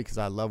too early because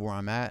I love where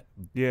I'm at.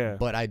 Yeah.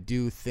 But I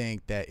do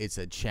think that it's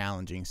a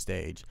challenging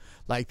stage.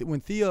 Like when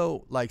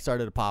Theo like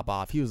started to pop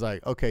off, he was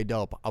like, okay,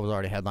 dope. I was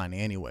already headlining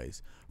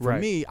anyways. For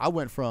me, I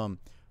went from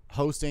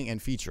hosting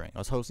and featuring. I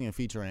was hosting and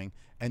featuring,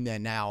 and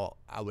then now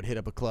I would hit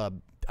up a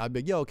club. I'd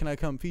be like, yo, can I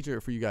come feature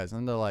it for you guys?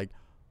 And they're like,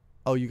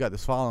 oh, you got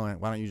this following.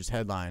 Why don't you just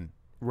headline?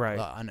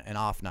 An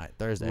off night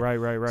Thursday. Right.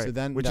 So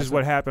then, which is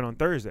what happened on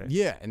Thursday.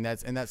 Yeah, and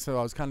that's so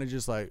I was kind of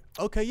just like,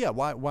 okay, yeah,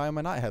 why am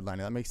I not headlining?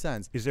 That makes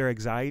sense. Is there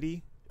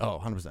anxiety? Oh,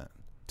 100%.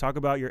 Talk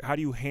about how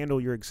do you handle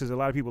because a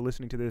lot of people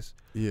listening to this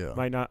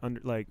might not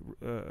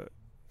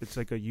it's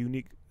like a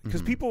unique,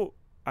 because people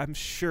I'm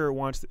sure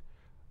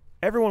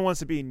everyone wants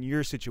to be in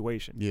your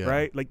situation,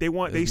 right? Like they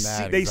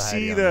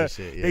see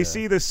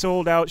the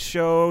sold out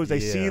shows, they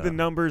see the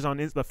numbers on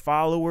the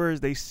followers,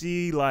 they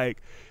see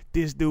like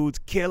this dude's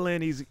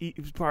killing, he's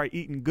probably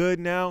eating good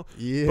now.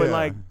 But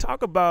like,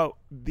 talk about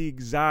the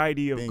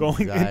anxiety of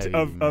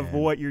of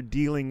what you're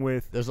dealing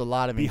with. There's a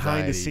lot of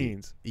behind the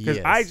scenes. Because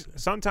I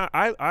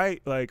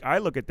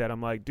look at that,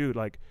 I'm like, dude,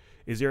 like,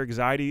 is there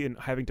anxiety in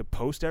having to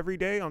post every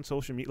day on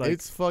social media? Like,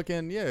 it's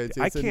fucking it's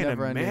I can't a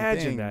never-ending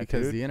imagine thing that,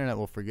 because dude. the internet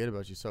will forget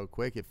about you so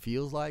quick. It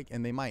feels like,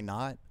 and they might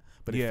not,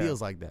 but it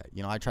feels like that.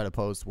 You know, I try to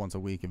post once a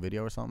week a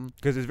video or something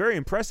because it's very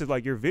impressive.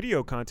 Like, your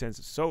video content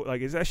is so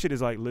like that shit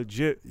is like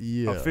legit,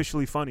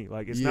 officially funny.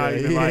 Like, it's not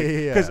even like,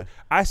 because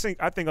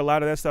I think a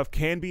lot of that stuff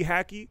can be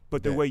hacky,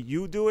 but the way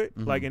you do it,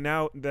 like, and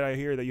now that I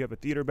hear that you have a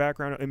theater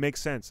background, it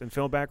makes sense, and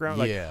film background.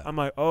 Like, I'm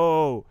like,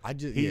 oh,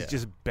 he's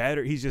just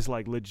better. He's just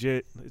like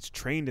legit. It's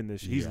trained in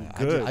this. He's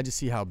good. I just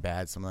see how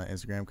bad some of that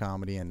Instagram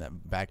comedy and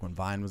that back when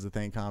Vine was a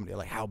thing comedy,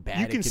 like how bad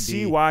you can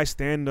see why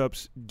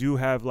stand-ups do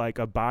have like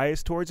a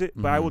bias towards it.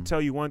 But I will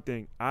tell you one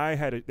thing.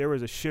 There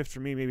was a shift for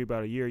me maybe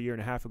about a year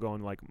and a half ago,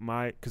 and like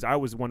because I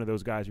was one of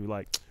those guys who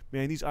like,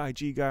 man, these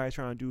IG guys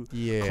trying to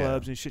do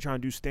clubs and shit, trying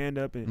to do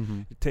stand-up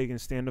and taking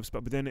stand-up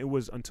spot. But then it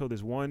was until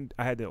this one,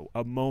 I had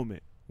a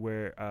moment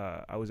where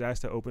I was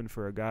asked to open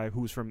for a guy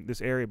who's from this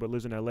area but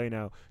lives in LA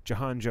now,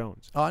 Jahan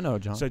Jones. Oh, I know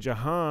Jahan. So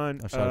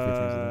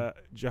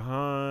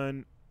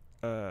Jahan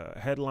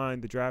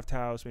headlined the Draft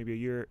House maybe a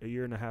year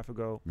and a half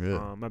ago.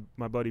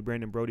 My buddy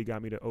Brandon Brody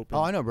got me to open.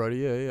 Oh, I know Brody.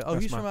 Yeah. Oh,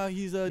 he's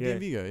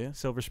DMV guy.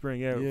 Silver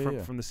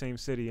Spring. From the same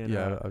city. And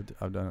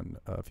I've done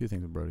a few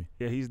things with Brody.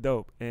 Yeah, he's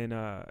dope. And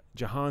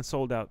Jahan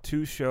sold out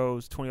 2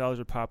 shows, $20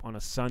 a pop on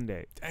a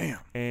Sunday. Damn.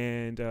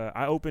 And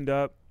I opened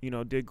up,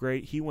 did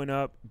great. He went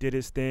up, did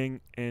his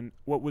thing, and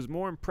what was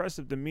more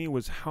impressive to me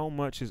was how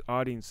much his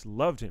audience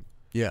loved him.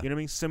 Yeah. You know what I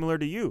mean? Similar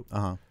to you.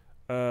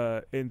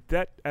 And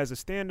that, as a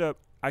stand-up,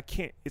 I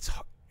can't.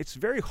 It's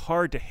very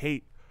hard to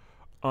hate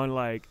on,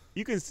 like,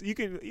 you can.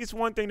 It's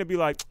one thing to be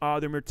like, oh,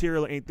 the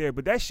material ain't there,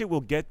 but that shit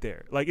will get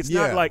there. Like, it's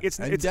not like it's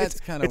a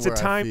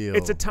time.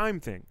 It's a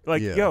time thing.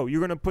 Like, yo, you're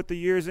gonna put the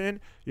years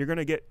in. You're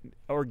gonna get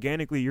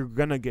organically. You're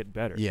gonna get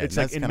better. Yeah, it's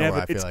that's like kind of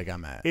where I feel like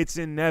I'm at. It's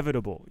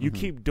inevitable. You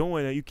keep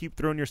doing it. You keep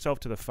throwing yourself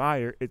to the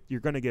fire.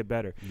 You're gonna get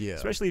better. Yeah.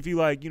 Especially if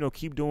you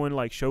keep doing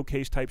like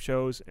showcase type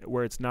shows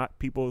where it's not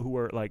people who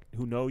are like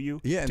who know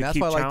you. Yeah, and that's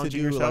why I like to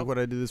do like what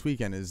I did this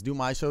weekend is do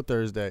my show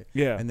Thursday.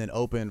 Yeah. And then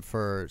open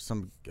for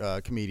some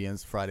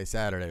comedians Friday,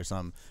 Saturday or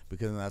something,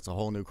 because then that's a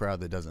whole new crowd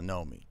that doesn't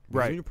know me. Because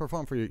right. when you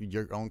perform for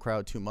your own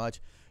crowd too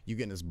much, you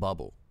get in this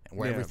bubble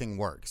where everything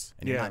works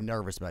and you're not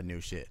nervous about new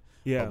shit.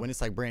 Yeah. But when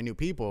it's like brand new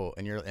people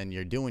and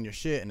you're doing your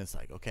shit and it's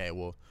like, okay,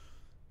 well,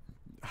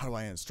 how do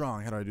I end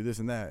strong? How do I do this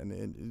and that?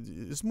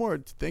 And it's more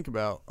to think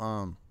about.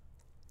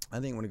 I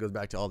think when it goes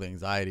back to all the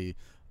anxiety,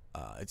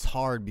 it's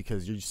hard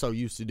because you're so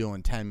used to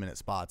doing 10-minute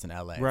spots in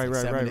LA.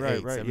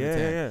 Right.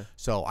 Yeah.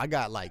 So I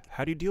got like,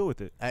 how do you deal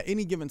with it? At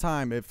any given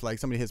time, if like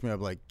somebody hits me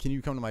up like, can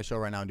you come to my show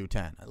right now and do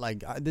 10?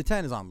 Like the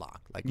 10 is on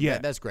lock. Like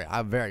that's great.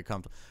 I'm very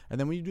comfortable. And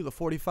then when you do the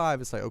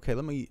 45, it's like, okay,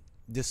 let me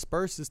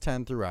disperse this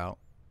 10 throughout.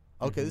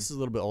 Okay, this is a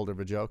little bit older of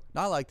a joke.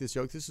 Not like this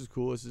joke. This is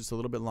cool. It's just a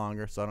little bit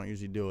longer, so I don't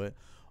usually do it.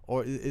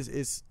 Or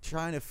it's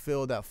trying to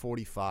fill that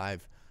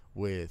 45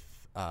 with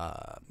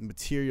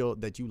material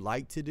that you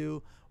like to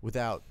do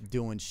without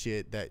doing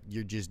shit that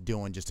you're just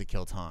doing just to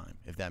kill time,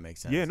 if that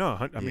makes sense. Yeah, no.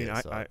 I mean,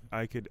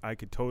 I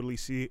could totally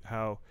see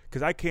how,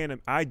 because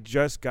I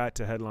just got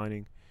to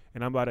headlining,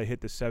 and I'm about to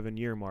hit the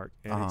 7-year mark,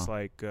 and it's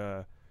like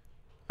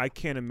I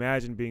can't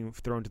imagine being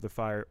thrown to the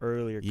fire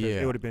earlier, because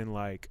it would have been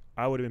like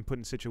I would have been put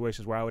in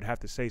situations where I would have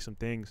to say some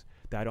things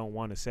that I don't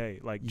want to say,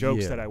 like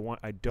jokes that I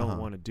don't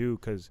want to do,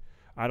 because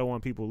I don't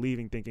want people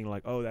leaving thinking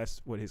like, oh,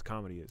 that's what his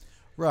comedy is.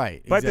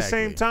 Right. But at the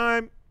same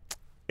time,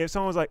 if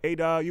someone's like, hey,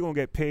 dog, you're going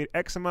to get paid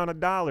X amount of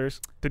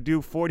dollars to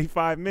do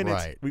 45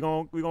 minutes. Right. We're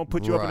gonna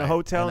put you up in a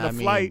hotel and a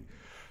flight.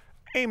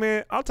 Hey,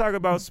 man, I'll talk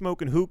about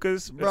smoking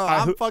hookahs. Bro,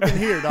 I'm fucking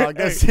here, dog.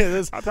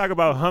 I'll talk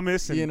about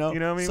hummus and, you know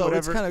what I mean? So whatever.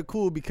 It's kind of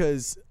cool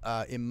because,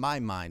 in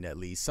my mind at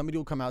least, somebody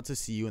will come out to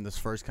see you in this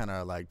first kind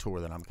of like tour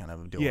that I'm kind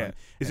of doing. Yeah.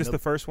 Is this the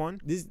first one?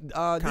 This is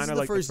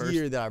the first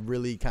year that I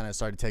really kind of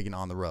started taking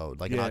on the road.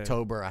 Like in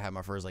October, I had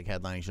my first like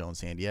headlining show in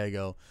San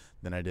Diego.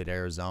 Then I did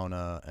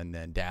Arizona and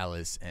then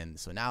Dallas. And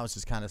so now it's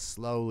just kind of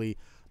slowly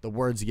the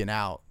word's getting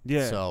out.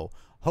 Yeah. So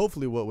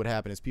hopefully what would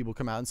happen is people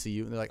come out and see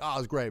you and they're like, oh, it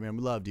was great, man.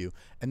 We loved you.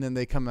 And then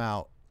they come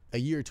out a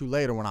year or two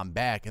later when I'm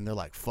back and they're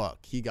like, fuck,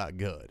 he got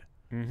good.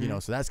 You know,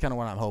 so that's kind of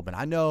what I'm hoping.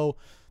 I know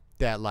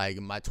that like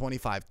my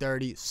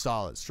 25-30,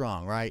 solid,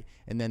 strong, right?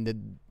 And then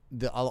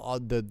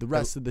the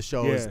rest of the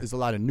show is a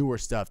lot of newer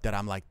stuff that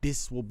I'm like,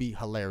 this will be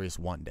hilarious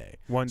one day.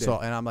 So,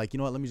 and I'm like, you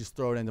know what? Let me just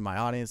throw it into my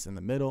audience in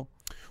the middle.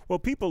 Well,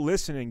 people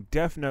listening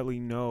definitely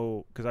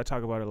know, because I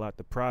talk about it a lot,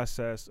 the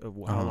process of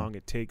how long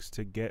it takes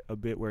to get a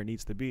bit where it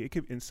needs to be. It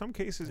could, in some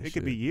cases, it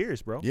could be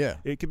years, bro. Yeah.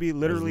 It could be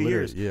literally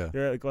years. Yeah.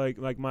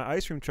 Like my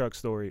ice cream truck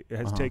story. It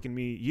has taken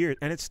me years,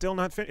 and it's still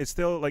not finished. It's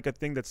still like a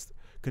thing that's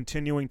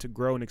continuing to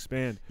grow and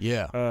expand.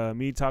 Yeah.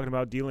 Me talking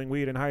about dealing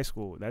weed in high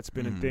school. That's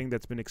been a thing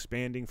that's been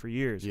expanding for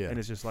years. Yeah. And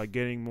it's just like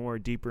getting more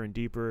deeper and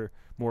deeper,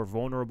 more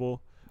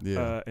vulnerable.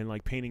 Yeah. And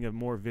like painting a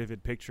more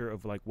vivid picture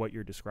of like what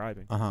you're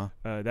describing. Uh-huh.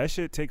 That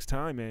shit takes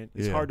time, man.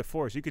 It's hard to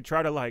force. You could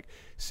try to like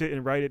sit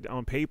and write it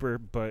on paper,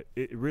 but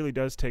it really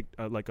does take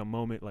like a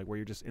moment, like where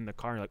you're just in the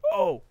car and like,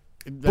 oh,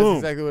 that's boom.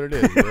 exactly what it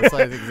is. That's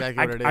like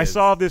exactly what it is. I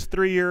solved this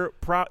 3-year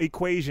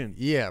equation.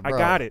 Yeah, bro. I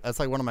got it. That's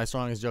like one of my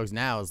strongest jokes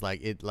now is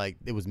like it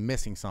was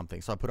missing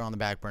something. So I put it on the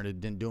back burner, it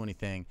didn't do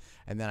anything,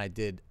 and then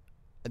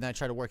I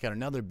tried to work out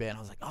another bit, and I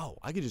was like, oh,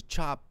 I could just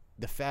chop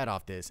the fat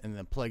off this and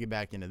then plug it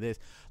back into this.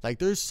 Like,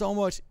 there's so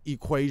much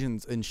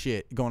equations and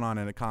shit going on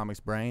in a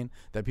comic's brain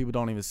that people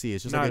don't even see.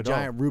 It's just like a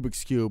giant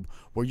Rubik's Cube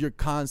where you're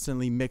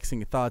constantly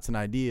mixing thoughts and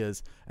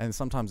ideas, and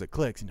sometimes it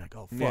clicks and you're like,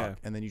 oh fuck,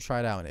 and then you try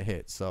it out and it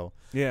hits. So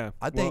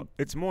I think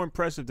it's more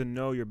impressive to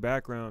know your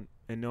background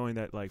and knowing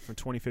that like from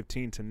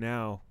 2015 to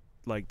now,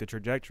 like the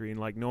trajectory, and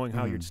like knowing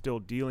how you're still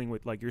dealing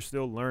with, like, you're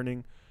still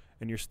learning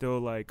and you're still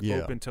like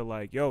open to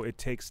like, yo, it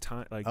takes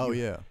time. Like,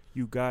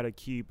 you gotta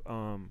keep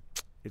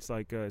it's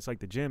like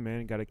the gym, man.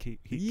 You gotta keep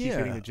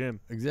hitting the gym.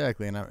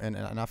 Exactly, and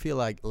I feel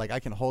like I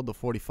can hold the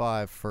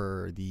 45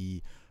 for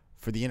the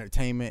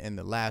entertainment and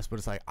the laughs, but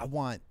it's like I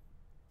want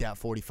that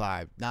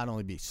 45 not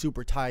only be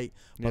super tight,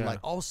 but like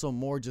also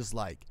more just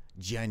like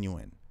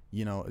genuine.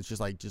 You know, it's just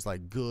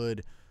like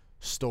good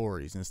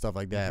stories and stuff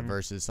like that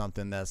versus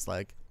something that's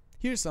like,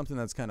 here's something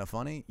that's kind of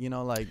funny, you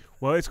know, like.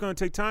 Well, it's gonna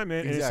take time,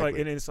 man. Exactly.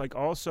 And it's like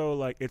also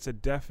like it's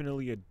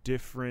definitely a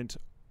different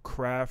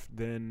craft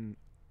than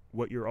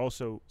what you're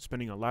also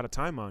spending a lot of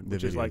time on,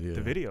 which is like the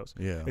videos.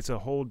 Yeah. It's a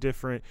whole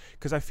different,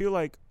 because I feel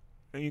like,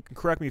 and you can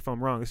correct me if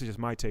I'm wrong, this is just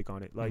my take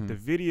on it. Like the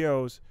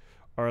videos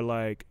are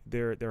like,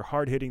 they're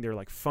hard hitting, they're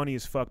like funny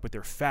as fuck, but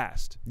they're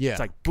fast. Yeah.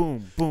 It's like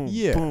boom, boom,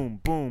 boom,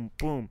 boom,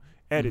 boom.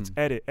 Edits,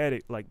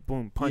 edit, like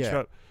boom, punch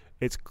up.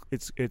 It's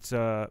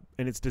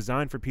and it's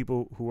designed for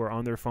people who are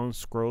on their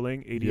phones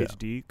scrolling,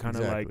 ADHD, kind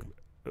of like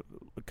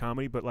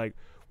comedy, but like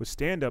with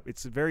stand-up,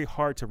 it's very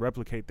hard to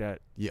replicate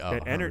that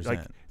energy. Like,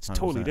 it's 100%.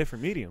 Totally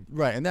different medium.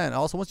 Right, and then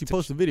also once you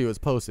post the video, it's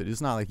posted.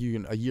 It's not like you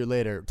can a year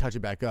later touch it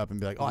back up and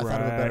be like, oh, I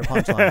thought of a better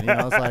punchline. You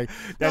know, it's like,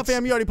 no,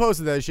 fam, you already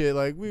posted that shit.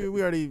 Like, we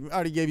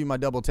already gave you my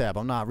double tap.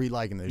 I'm not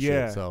reliking this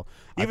shit. So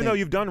even though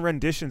you've done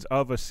renditions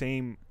of a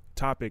same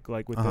topic,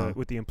 like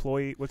with the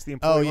employee, what's the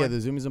employee? Oh yeah, the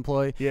Zoomies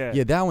employee.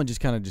 Yeah, that one just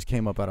kind of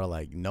came up out of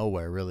like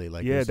nowhere, really.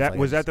 Like, that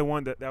was the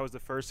one that was the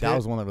first. That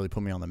was one that really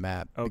put me on the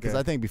map, because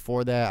I think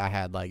before that I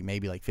had like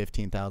maybe like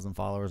 15,000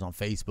 followers on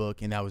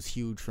Facebook, and that was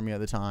huge for me at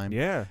the time.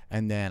 Yeah,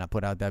 and then I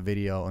put out that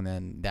video, and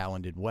then that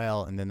one did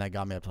well, and then that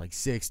got me up to like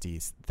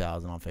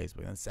 60,000 on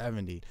Facebook, and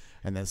 70,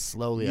 and then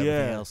slowly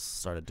everything else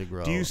started to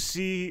grow. Do you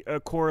see a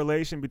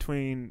correlation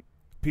between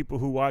people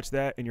who watch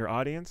that and your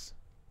audience?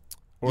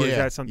 Or is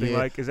that something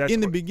like, is that in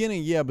the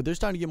beginning? Yeah, but they're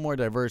starting to get more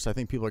diverse. I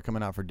think people are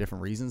coming out for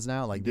different reasons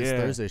now. Like this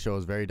Thursday show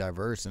is very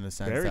diverse in the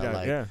sense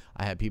that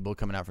I had people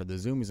coming out for the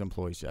Zoomies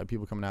employees. I had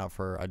people coming out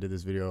for, I did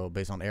this video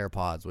based on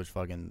AirPods, which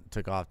fucking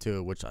took off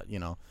too, which, you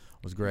know,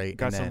 was great.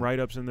 Got some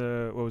write-ups in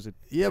the, what was it?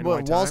 Yeah,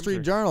 but Wall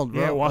Street Journal,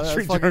 bro. Yeah, Wall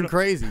Street Journal. Fucking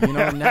crazy. You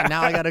know,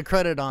 now I got a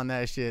credit on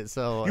that shit.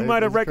 So you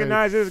might have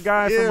recognized this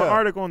guy from an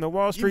article in the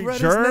Wall Street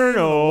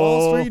Journal.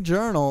 Wall Street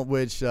Journal,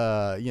 which,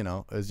 you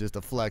know, is just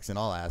a flex in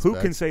all aspects.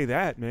 Who can say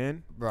that,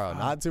 man? Bro,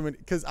 not too many.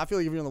 Because I feel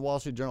like if you're in the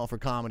Wall Street Journal for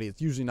comedy,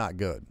 it's usually not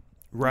good.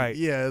 Right.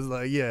 Yeah, it's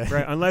like,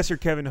 right, unless you're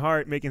Kevin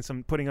Hart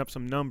putting up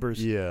some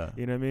numbers. Yeah.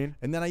 You know what I mean?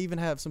 And then I even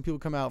have some people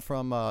come out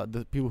from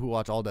the people who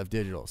watch All Def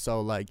Digital.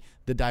 So like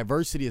the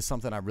diversity is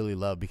something I really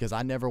love, because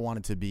I never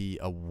wanted to be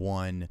a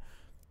one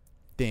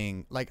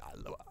thing. Like,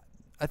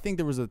 I think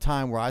there was a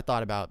time where I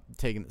thought about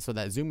taking, so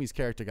that Zoomies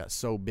character got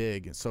so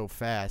big and so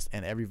fast,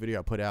 and every video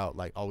I put out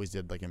like always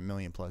did like 1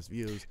 million+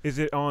 views. Is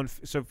it on?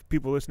 So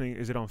people listening,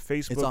 is it on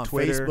Facebook? It's on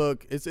Twitter?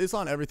 Facebook. It's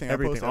on everything. I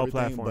post all everything,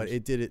 platforms. but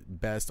it did it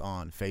best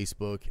on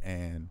Facebook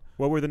and.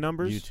 What were the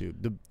numbers?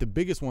 YouTube. The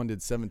biggest one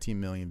did 17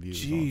 million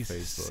views on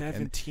Facebook.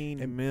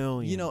 17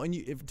 million. You know,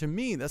 and to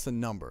me that's a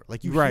number.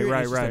 Like you right, hear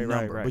right, it's just right, a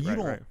number, right, but you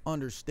right, don't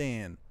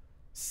understand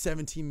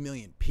 17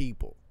 million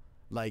people.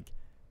 Like,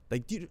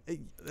 dude,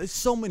 there's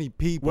so many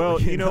people. Well,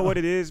 you know what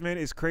it is, man?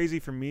 It's crazy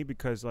for me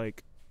because,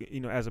 like,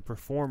 you know, as a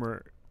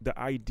performer, the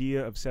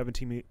idea of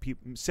 17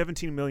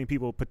 million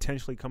people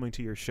potentially coming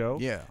to your show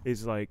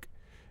is like,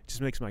 just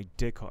makes my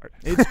dick hard.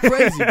 It's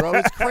crazy, bro.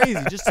 It's crazy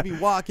just to be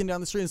walking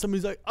down the street and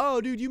somebody's like,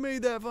 "Oh, dude, you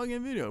made that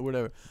fucking video," or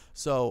whatever.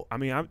 So, I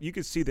mean, you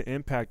could see the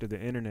impact of the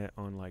internet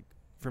on, like,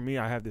 for me,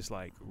 I have this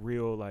like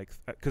real, like,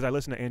 because I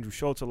listen to Andrew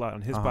Schultz a lot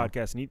on his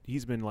podcast, and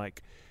he's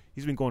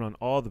been going on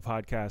all the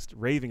podcasts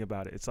raving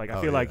about it. It's like,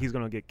 I feel like he's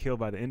going to get killed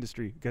by the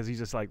industry because he's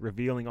just like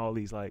revealing all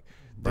these like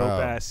dope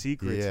ass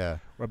secrets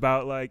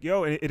about like,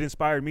 yo, and it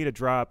inspired me to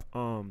drop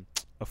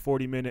a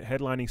 40-minute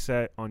headlining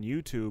set on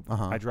YouTube.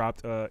 I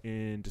dropped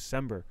in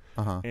December,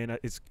 and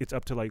it's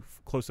up to like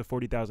close to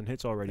 40,000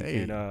 hits already.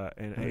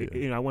 Hey.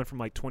 And I went from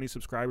like 20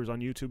 subscribers on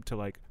YouTube to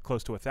like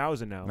close to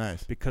 1,000 now.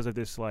 Nice. Because of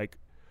this, like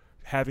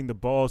having the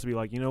balls to be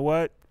like, you know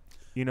what,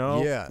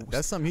 yeah,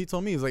 that's something he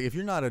told me. He's like, if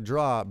you're not a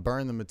draw,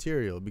 burn the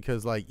material,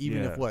 because like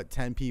even if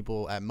 10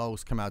 people at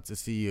most come out to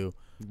see you,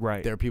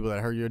 right? There are people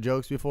that heard your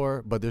jokes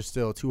before, but there's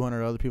still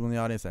 200 other people in the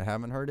audience that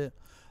haven't heard it.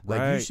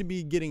 Like you should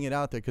be getting it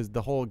out there, because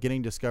the whole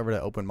getting discovered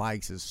at open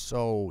mics is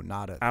so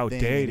not a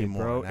outdated thing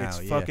anymore bro. Now.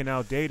 It's fucking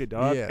outdated,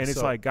 dog. Yeah, and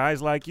it's like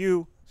guys like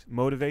you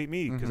motivate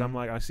me, because I'm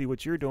like, I see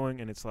what you're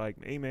doing, and it's like,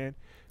 hey man,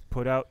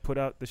 put out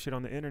the shit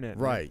on the internet,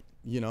 right?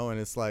 Man. And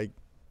it's like.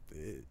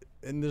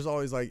 And there's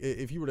always like,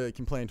 if you were to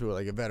complain to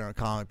like a veteran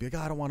comic, be like,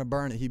 I don't want to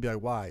burn it. He'd be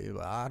like, why?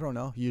 Like, I don't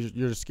know. You're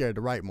just scared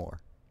to write more.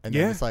 And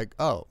then it's like,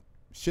 oh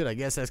shit, I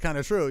guess that's kind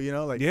of true.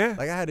 Like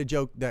I had a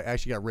joke that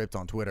actually got ripped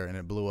on Twitter and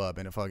it blew up,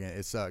 and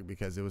it sucked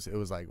because it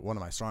was like one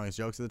of my strongest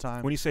jokes at the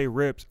time. When you say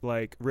ripped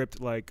like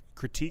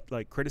critique,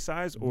 like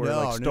criticized, or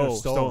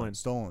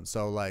stolen.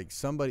 So like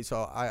somebody,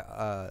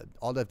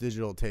 All Def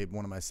Digital taped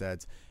one of my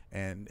sets,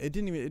 and it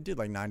did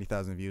like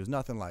 90,000 views,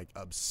 nothing like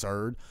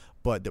absurd,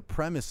 but the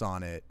premise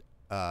on it,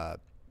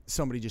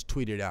 somebody just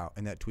tweeted out,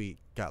 and that tweet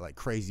got like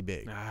crazy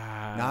big.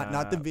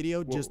 Not the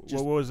video, just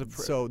what was the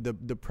so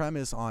the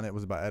premise on it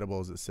was about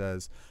edibles. It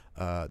says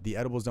the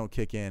edibles don't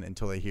kick in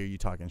until they hear you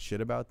talking shit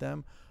about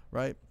them,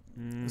 right?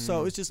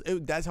 So it's just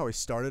that's how I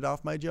started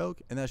off my joke,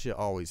 and that shit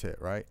always hit,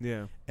 right?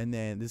 Yeah. And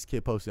then this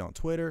kid posted on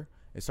Twitter.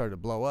 It started to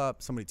blow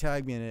up. Somebody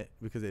tagged me in it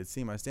because they had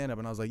seen my stand up,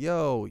 and I was like,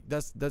 yo,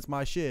 that's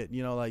my shit,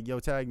 like, yo,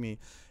 tag me.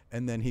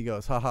 And then he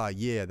goes, haha,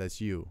 yeah, that's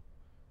you.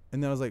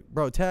 And then I was like,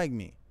 bro, tag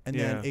me. And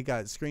then it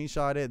got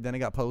screenshotted. Then it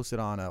got posted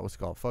on what's it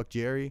called, Fuck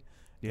Jerry,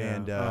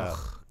 and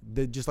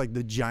just like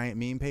the giant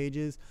meme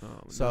pages.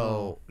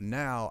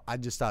 Now I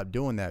just stopped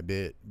doing that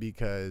bit,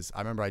 because I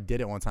remember I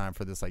did it one time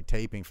for this like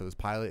taping for this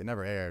pilot. It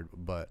never aired,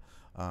 but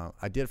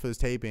I did it for this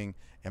taping,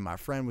 and my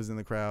friend was in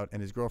the crowd,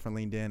 and his girlfriend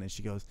leaned in, and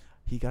she goes,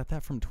 he got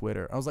that from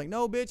Twitter. I was like,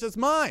 no, bitch, it's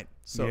mine.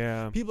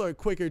 So people are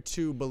quicker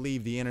to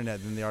believe the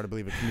internet than they are to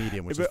believe a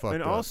comedian, which is fucked up.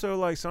 And also,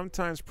 like,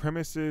 sometimes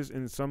premises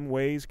in some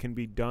ways can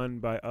be done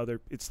by other.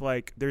 It's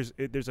like there's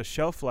a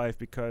shelf life,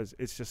 because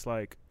it's just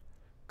like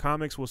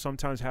comics will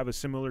sometimes have a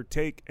similar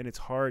take, and it's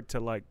hard to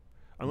like,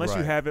 unless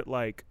you have it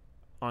like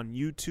on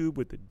YouTube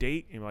with the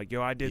date, and like,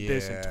 yo, I did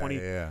this in 20.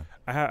 Yeah.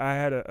 I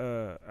had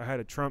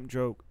a Trump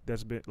joke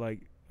that's been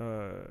like,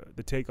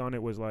 the take on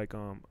it was like,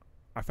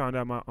 I found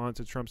out my aunt's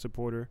a Trump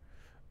supporter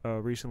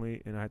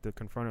recently, and I had to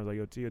confront her. I was like,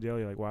 yo, Tia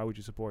Delia, like, why would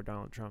you support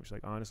Donald Trump? She's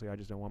like, honestly, I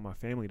just don't want my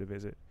family to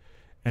visit.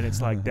 And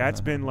it's like,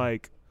 that's been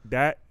like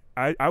that.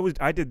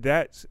 I did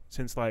that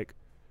since like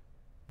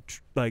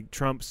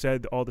Trump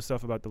said all the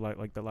stuff about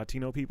the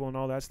Latino people and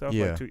all that stuff.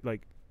 Yeah.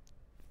 Like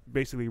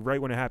basically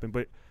right when it happened.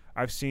 But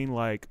I've seen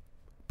like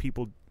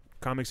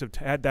comics have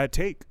had that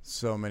take.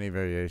 So many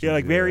variations. Yeah,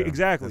 like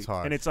exactly. It's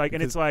hard. And it's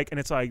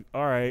like,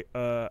 all right,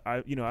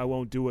 I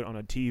won't do it on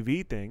a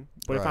TV thing.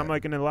 But if I'm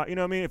like in a lot, you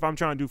know what I mean? If I'm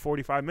trying to do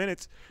 45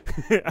 minutes,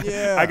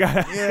 I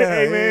got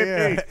hey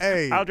man,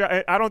 hey.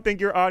 I don't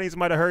think your audience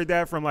might have heard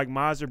that from like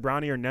Maz or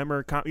Brownie or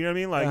Nemmer, you know what I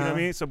mean? Like, you know what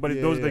I mean? So, but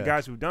those are the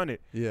guys who've done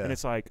it. Yeah. And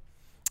it's like,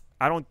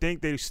 I don't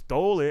think they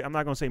stole it. I'm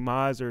not gonna say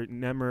Maz or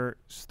Nemmer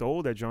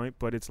stole that joint,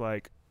 but it's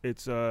like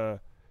it's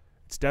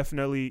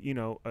definitely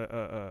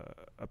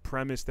a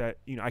premise that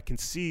I can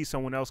see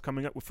someone else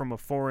coming up with from a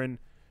foreign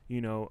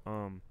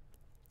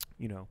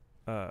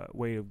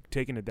way of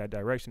taking it that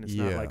direction. It's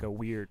not like a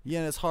weird. Yeah,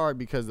 and it's hard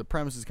because the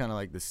premise is kind of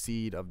like the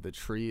seed of the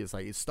tree. It's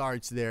like it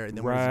starts there, and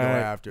then what does it go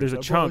after? There's a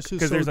chunk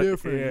because there's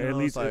different. At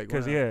least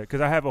because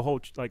I have a whole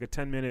like a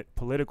 10-minute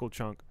political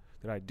chunk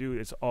that I do.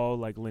 It's all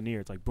like linear.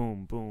 It's like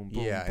boom, boom,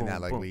 boom. Yeah, boom, and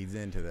that like boom. leads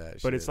into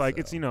that. But it's like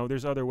it's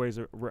there's other ways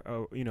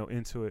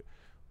into it.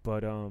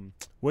 But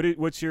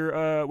what's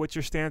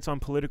your stance on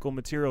political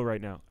material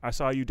right now? I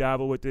saw you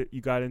dabble with it.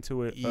 You got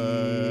into it.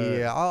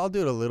 Yeah, I'll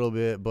do it a little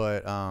bit,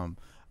 but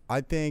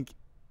I think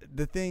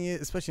the thing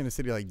is, especially in a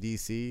city like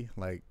DC,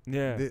 like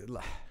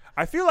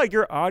I feel like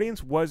your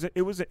audience was an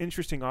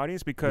interesting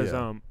audience because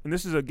and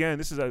this is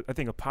I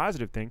think a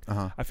positive thing.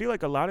 I feel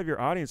like a lot of your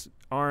audience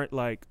aren't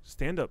like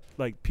stand up,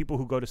 like people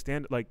who go to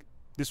stand up, like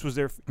this was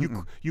their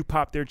you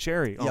popped their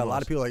cherry. Yeah, a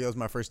lot of people like it was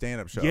my first stand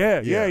up show.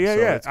 Yeah.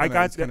 I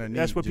got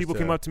that's what people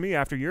came up to me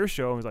after your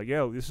show and was like,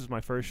 yo, this is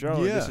my first show.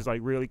 And this is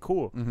like really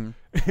cool.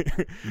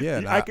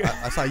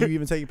 I saw you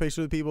even taking pictures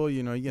with people.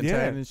 You get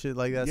tagged and shit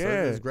like that. So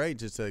it was great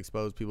just to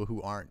expose people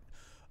who aren't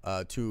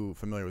too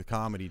familiar with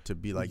comedy to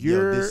be like,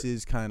 yo, this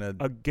is kind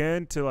of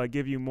again to like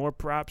give you more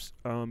props.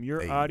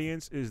 Your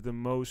audience is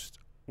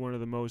one of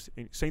the most.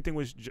 Same thing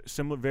was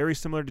very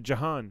similar to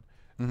Jahan.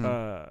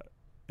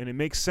 And it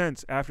makes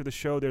sense. After the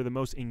show, they're the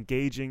most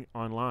engaging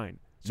online.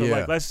 So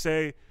like, let's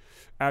say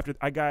after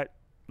I got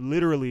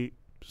literally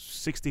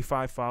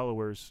 65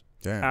 followers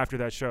after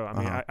that show. I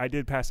mean, I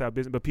did pass out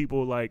business, but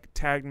people like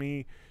tagged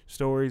me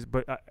stories.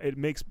 But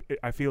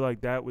I feel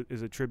like that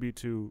is a tribute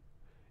to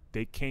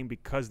they came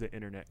because of the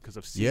internet, because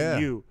of seeing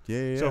you.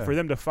 Yeah. So for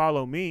them to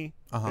follow me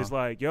is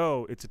like,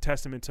 yo, it's a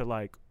testament to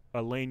like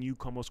a lane you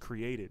almost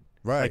created.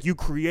 Right. Like you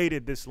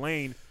created this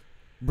lane,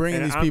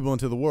 bringing these people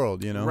into the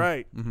world, you know.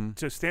 Right.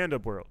 To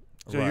stand-up world.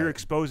 So you're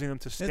exposing them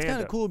to stand-up. It's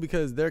kind of cool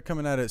because they're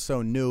coming at it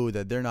so new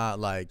that they're not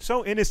like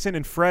so innocent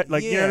and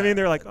like you know what I mean.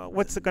 They're like, oh,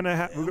 what's gonna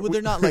happen? Well,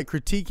 they're not like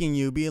critiquing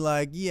you, being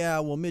like, yeah,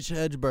 well, Mitch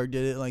Hedberg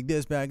did it like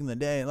this back in the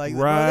day. Like,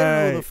 bro, they don't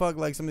know who the fuck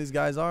like some of these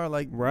guys are.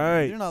 Like,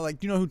 they're not like,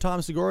 do you know who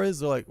Tom Segura is?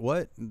 They're like,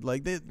 what?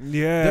 Like,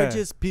 they're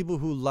just people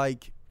who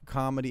like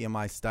comedy and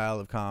my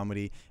style of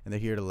comedy, and they're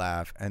here to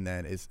laugh. And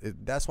then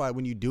that's why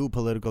when you do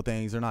political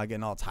things, they're not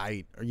getting all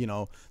tight, or you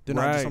know, they're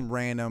not just some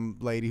random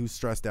lady who's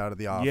stressed out at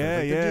the office.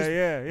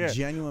 Yeah.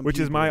 Genuine Which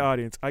people. is my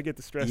audience. I get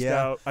the stressed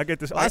out. I get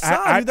this. I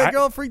saw dude, that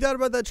girl freaked out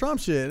about that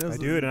Trump shit. I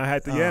do, and I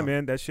had to.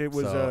 Man, that shit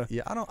was.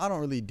 I don't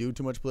really do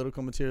too much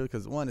political material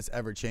because one, it's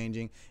ever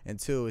changing, and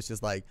two, it's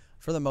just like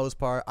for the most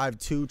part, I have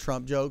 2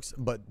 Trump jokes,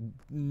 but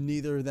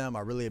neither of them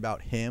are really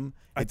about him.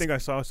 I think I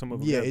saw some of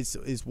them. Yeah,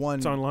 it's one.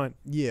 It's online.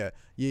 Yeah,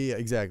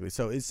 exactly.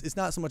 So it's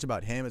not so much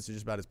about him; it's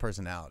just about his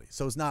personality.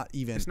 So it's not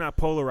even. It's not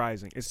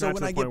polarizing. It's so not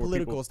when I get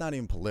political, it's not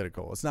even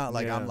political. It's not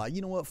like I'm like,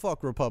 you know what,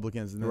 fuck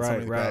Republicans, and then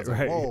somebody goes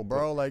like, whoa,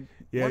 bro, like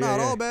we're not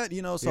all bad,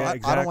 you know. So I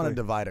don't want to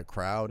divide a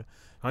crowd.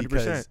 100%.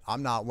 Because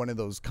I'm not one of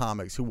those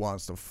comics who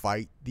wants to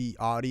fight the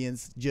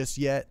audience just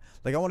yet.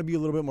 Like I want to be a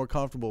little bit more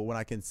comfortable when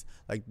I can,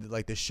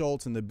 like the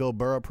Schultz and the Bill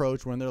Burr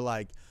approach, when they're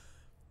like,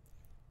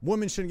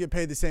 women shouldn't get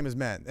paid the same as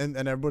men, and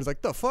everybody's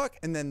like, the fuck,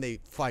 and then they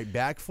fight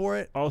back for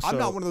it. Also, I'm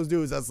not one of those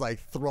dudes that's like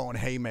throwing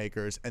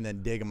haymakers and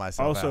then digging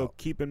myself out. Also,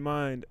 keep in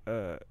mind,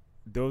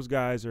 those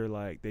guys are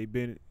like, they've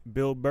been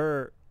Bill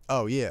Burr.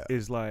 Oh yeah,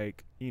 is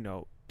like, you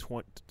know,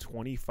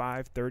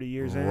 25, 30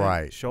 years in.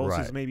 Right. Schultz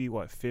is maybe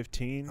what,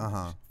 15,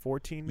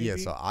 14 maybe. Yeah,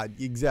 so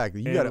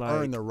exactly. You got to like,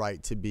 earn the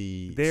right to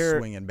be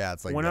swinging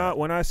bats like that.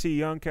 When I see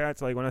young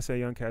cats, like when I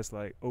say young cats,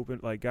 like open,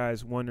 like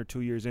guys 1 or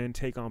 2 years in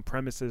take on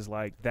premises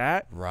like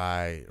that.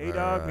 Right. Hey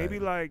dog, maybe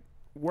like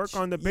work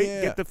on the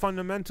get the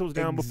fundamentals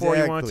down before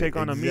you want to take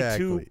on a Me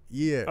Too.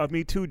 Yeah. A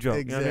Me Too joke.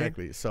 Exactly. You know what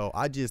I mean?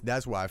 So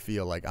that's why I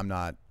feel like I'm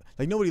not.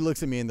 Like nobody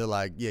looks at me and they're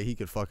like, yeah, he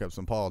could fuck up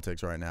some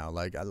politics right now.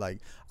 Like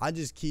I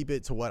just keep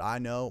it to what I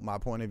know, my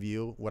point of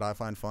view, what I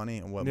find funny,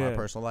 and what my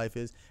personal life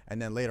is.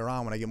 And then later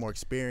on, when I get more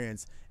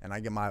experience and I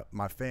get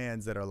my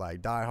fans that are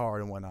like diehard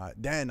and whatnot,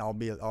 then I'll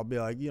be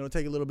like, you know,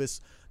 take a little bit,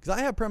 because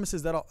I have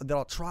premises that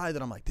I'll try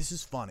that I'm like, this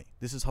is funny,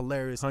 this is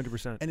hilarious,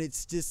 100%. And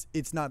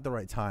it's not the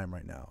right time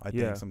right now. I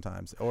think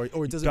sometimes, or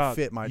it doesn't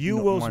fit my you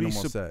normal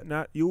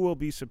set. You will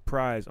be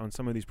surprised on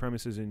some of these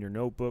premises in your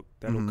notebook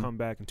that will come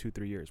back in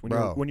 2-3 years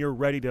when you're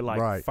ready to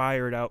like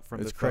fire it out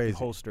from the fucking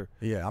holster.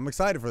 Yeah, I'm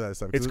excited for that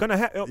stuff. It's gonna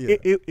happen.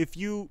 If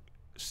you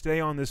stay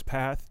on this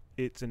path,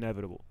 it's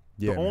inevitable.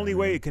 The only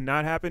way it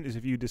cannot happen is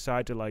if you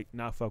decide to like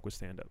not fuck with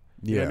stand up.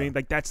 You know what I mean?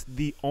 Like that's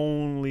the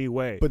only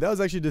way. But that was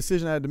actually a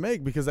decision I had to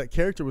make because that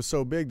character was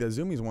so big that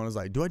Zoomies one was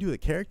like, do I do the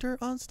character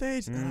on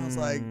stage? And I was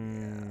like,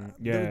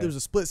 there was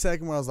a split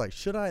second where I was like,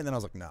 should I? And then I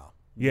was like, no.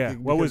 Yeah.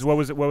 What was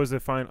the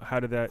final?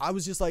 How did that? I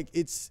was just like,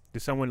 did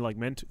someone like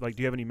do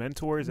you have any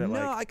mentors that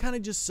No, I kind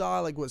of just saw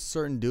like what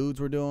certain dudes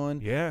were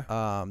doing. Yeah.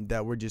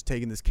 That were just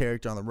taking this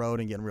character on the road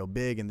and getting real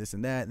big and this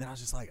and that. And then I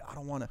was just like, I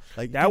don't want to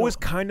like. That was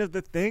kind of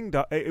the thing.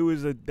 It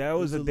was a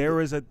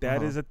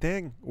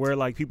thing where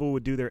like people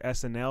would do their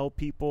SNL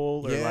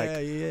people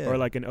or or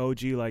like an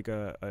OG like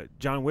a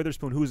John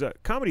Witherspoon who's a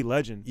comedy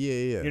legend. Yeah.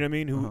 You know what I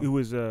mean? Who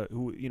was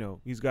who you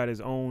know he's got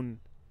his own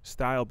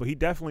style, but he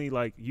definitely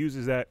like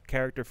uses that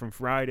character from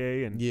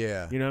Friday and you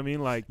know what I mean,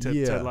 like to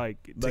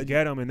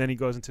get him, and then he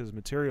goes into his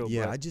material.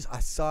 I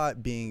saw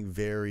it being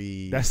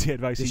very. That's the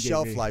advice. The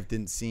shelf life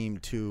didn't seem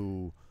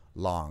too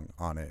long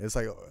on it. It's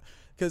like,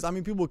 because I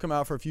mean, people will come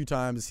out for a few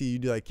times to see you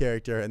do that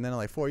character, and then in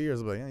like 4 years,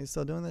 they'll be like, yeah, you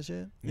still doing that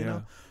shit? You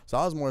know? So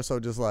I was more so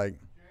just like,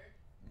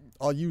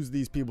 I'll use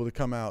these people to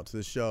come out to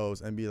the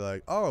shows and be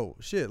like, oh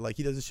shit, like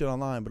he does this shit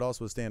online, but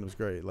also his stand-up's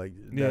great, like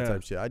that type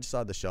of shit. I just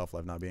saw the shelf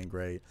life not being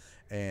great,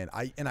 and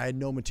I had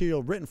no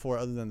material written for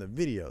it other than the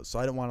videos, so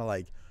I didn't want to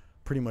like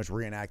pretty much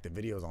reenact the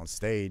videos on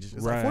stage.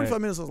 It's like 45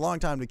 minutes is a long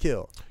time to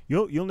kill.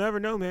 You'll never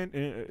know, man.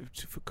 In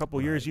a couple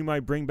of years, you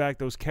might bring back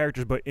those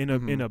characters, but in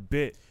a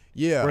bit,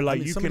 where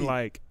like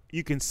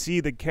you can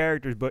see the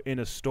characters, but in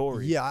a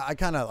story. Yeah, I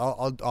kind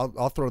of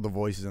I'll throw the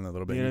voices in a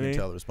little bit. You know and you what can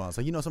tell the response.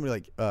 Like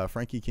somebody like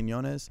Frankie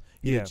Quinones.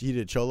 He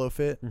did Cholo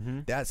Fit.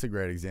 That's a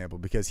great example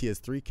because he has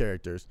 3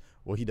 characters.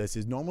 Well, he does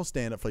his normal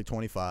stand up for like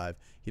 25.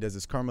 He does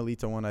his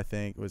Carmelita one, I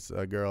think, was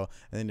a girl,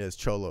 and then he does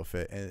Cholo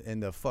Fit,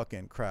 and the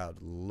fucking crowd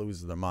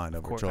loses their mind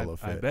over Cholo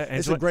Fit. I bet.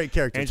 It's a great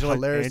character. It's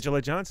hilarious.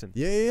 Angela Johnson.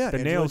 Yeah. The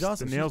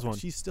nails one.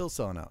 She's still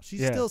selling out.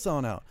 Still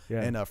selling out.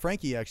 Yeah. And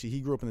Frankie actually,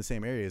 he grew up in the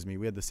same area as me.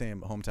 We had the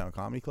same hometown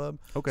comedy club.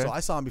 Okay. So I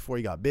saw him before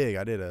he got big.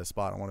 I did a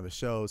spot on one of his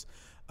shows.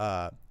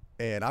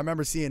 And I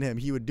remember seeing him.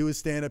 He would do his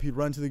stand-up. He'd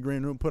run to the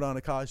green room, put on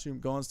a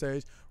costume, go on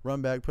stage,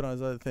 run back, put on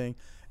his other thing.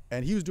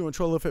 And he was doing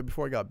Cholo Fit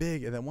before he got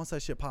big. And then once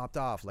that shit popped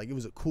off, like it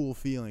was a cool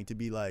feeling to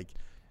be like,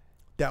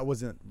 that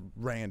wasn't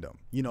random.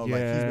 You know,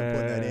 like he's been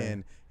putting that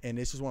in, and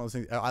it's just one of those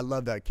things. I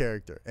love that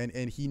character,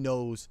 and he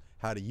knows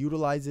how to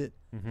utilize it.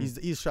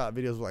 He's shot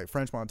videos with like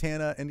French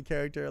Montana in the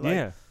character.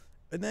 Like,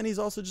 and then he's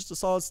also just a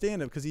solid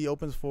stand-up because he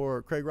opens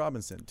for Craig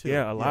Robinson too.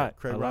 Yeah, a lot.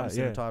 Craig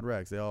Robinson and Todd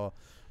Rex, they all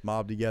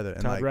mob together.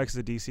 And Todd Rex is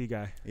a DC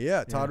guy.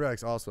 Yeah, Todd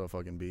Rex also a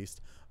fucking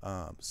beast.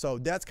 So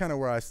that's kind of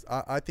where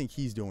I think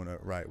he's doing it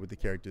right with the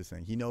characters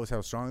thing. He knows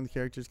how strong the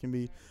characters can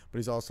be, but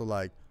he's also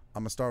like,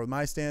 I'm gonna start with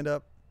my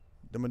stand-up,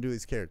 then I'm gonna do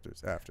these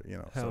characters after. You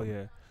know. Hell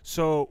yeah.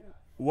 So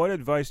what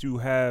advice do you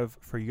have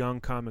for young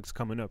comics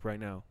coming up right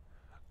now?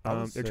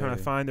 They're trying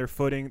to find their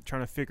footing,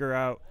 trying to figure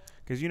out.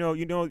 Because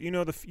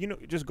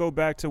just go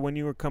back to when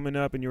you were coming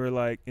up and you were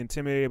like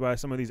intimidated by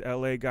some of these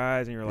LA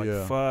guys, and you're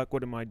like, "Fuck,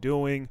 what am I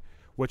doing?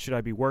 What should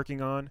I be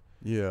working on?"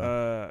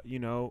 Yeah.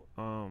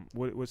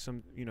 What's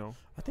some,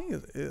 I think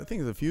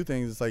it's a few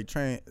things. It's like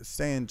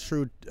staying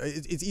true.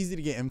 It's easy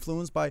to get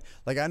influenced by.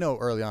 Like I know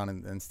early on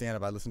in stand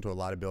up, I listen to a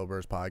lot of Bill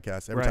Burr's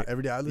podcasts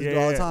every day. I listen to it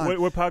all the time.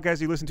 What podcast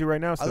do you listen to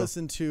right now? I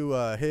listen to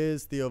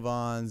his, Theo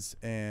Von's,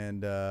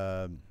 and.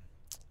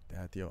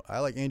 I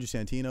like Andrew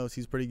Santino's.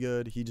 He's pretty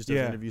good. He just does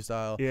interview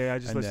style. Yeah, I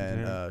just listen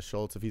to him.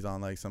 Schultz, if he's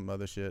on like some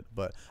other shit.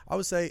 But I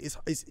would say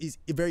it's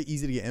very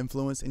easy to get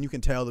influenced, and you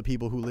can tell the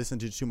people who listen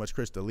to too much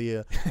Chris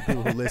D'Elia,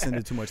 people who listen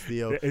to too much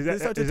Theo. Is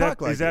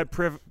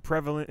that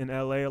prevalent in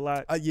LA a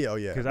lot? Yeah,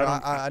 Because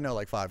I know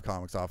like 5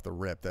 comics off the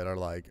rip that are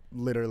like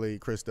literally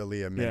Chris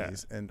D'Elia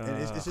minis, and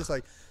it's just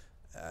like.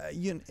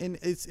 And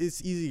it's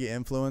easy to get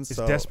influenced. It's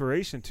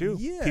desperation too.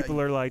 Yeah, people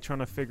are like trying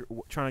to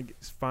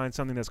find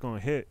something that's going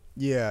to hit.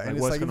 Yeah, like, and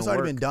it's like if it's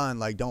already been done.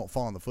 Like, don't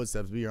fall in the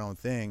footsteps. Be your own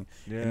thing.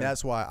 Yeah. And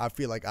that's why I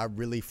feel like I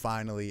really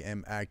finally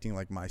am acting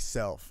like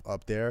myself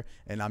up there,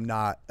 and I'm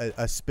not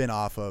a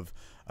spin-off of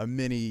a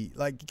mini,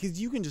 like,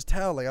 because you can just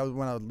tell. Like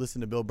when I would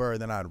listen to Bill Burr,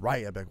 then I'd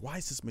write. I'd be like, why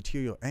is this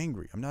material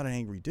angry? I'm not an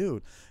angry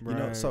dude. You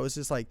know. So it's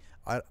just like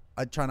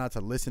I try not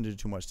to listen to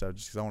too much stuff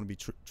just because I want to be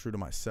true to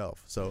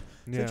myself. So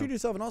stay true to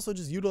yourself, and also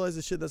just utilize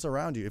the shit that's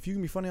around you. If you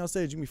can be funny on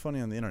stage, you can be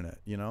funny on the internet.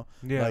 You know.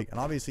 Yeah. Like, and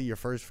obviously your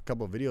first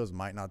couple of videos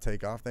might not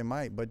take off. They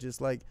might, but just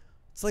like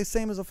it's like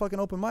same as a fucking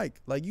open mic.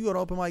 Like you go to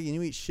open mic and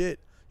you eat shit.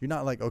 You're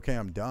not like, okay,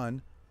 I'm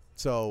done.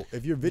 So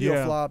if your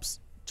video flops,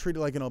 treat it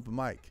like an open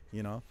mic.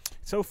 You know.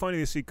 It's so funny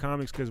to see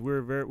comics because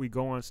we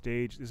go on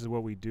stage. This is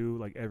what we do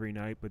like every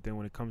night. But then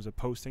when it comes to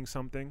posting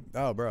something,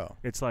 bro,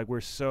 it's like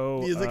we're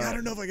so. He's like, I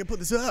don't know if I can put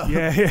this up.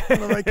 Yeah. I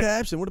don't know the right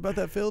caption. What about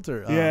that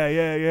filter? Yeah.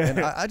 And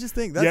I just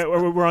think that's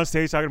we're on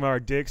stage talking about our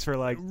dicks for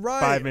like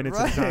 5 minutes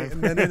at a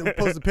time, and then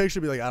post a picture,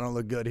 be like, I don't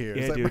look good here.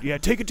 Yeah, it's dude.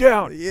 Like, take it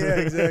down. Yeah,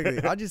 exactly.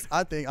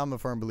 I think I'm a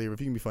firm believer.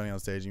 If you can be funny on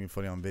stage, you can be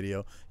funny on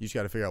video. You just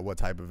got to figure out what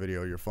type of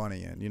video you're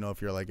funny in. You know,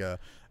 if you're like a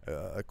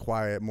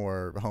quiet,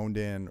 more honed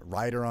in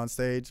writer on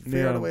stage,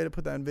 figure out a way to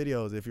put that in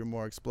videos. If you're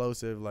more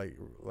explosive,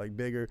 like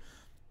bigger,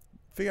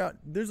 figure out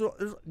there's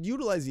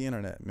utilize the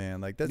internet,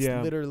 man. Like that's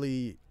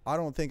literally, I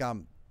don't think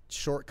I'm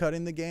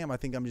shortcutting the game. I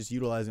think I'm just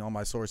utilizing all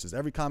my sources.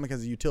 Every comic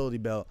has a utility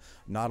belt.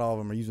 Not all of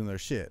them are using their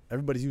shit.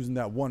 Everybody's using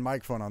that one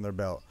microphone on their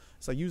belt.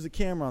 It's like, use a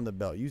camera on the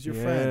belt. Use your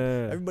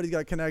friend. Everybody's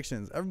got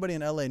connections. Everybody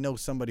in LA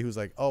knows somebody who's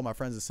like, oh, my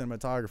friend's a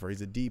cinematographer.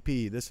 He's a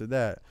DP, this or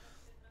that.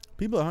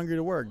 People are hungry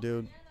to work,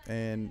 dude.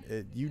 And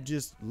you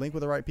just link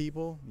with the right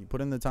people. You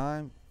put in the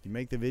time. You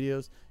make the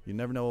videos. You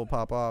never know what will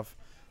pop off.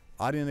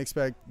 I didn't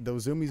expect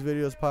those Zoomies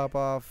videos to pop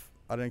off.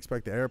 I didn't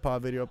expect the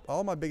AirPod video.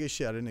 All my biggest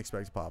shit I didn't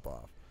expect to pop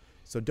off.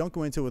 So don't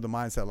go into it with the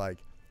mindset like,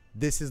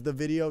 this is the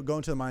video. Go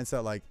into the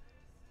mindset like,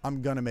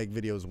 I'm going to make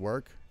videos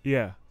work.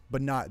 Yeah.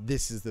 But not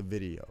this is the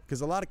video.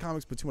 Because a lot of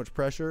comics put too much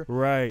pressure.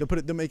 Right.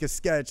 They'll make a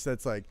sketch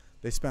that's like,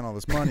 they spent all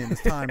this money and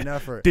this time and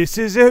effort. This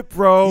is it,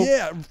 bro.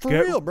 Yeah, for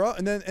real, bro.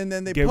 And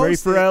then they get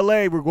post ready for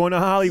LA. We're going to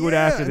Hollywood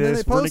after and then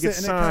this. They post We're gonna get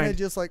and signed. it kind of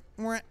just like,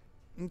 and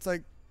it's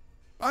like,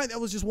 all right, that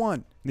was just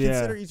one.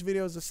 Consider each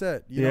video as a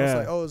set. You know, it's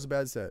like, oh, it was a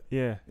bad set.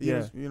 Yeah,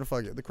 you know,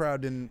 fuck it. The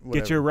crowd didn't.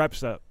 Whatever. Get your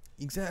reps up.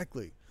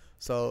 Exactly.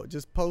 So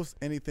just post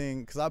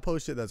anything, because I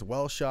post shit that's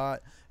well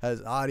shot,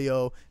 has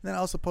audio, and then I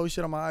also post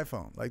shit on my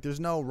iPhone. Like, there's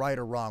no right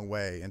or wrong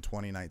way in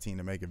 2019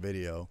 to make a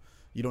video.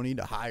 You don't need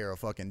to hire a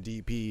fucking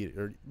DP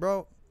or,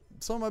 bro.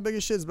 Some of my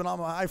biggest shit's been on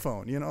my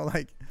iPhone. You know,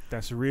 like,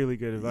 that's really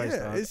good advice.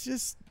 Yeah, it's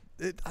just.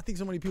 I think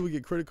so many people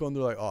get critical and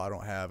they're like, "Oh, I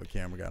don't have a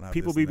camera guy."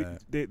 People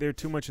they're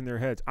too much in their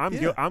heads.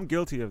 I'm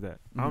guilty of that.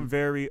 Mm-hmm. I'm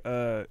very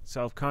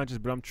self-conscious,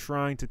 but I'm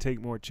trying to take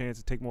more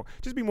chances,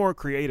 just be more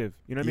creative.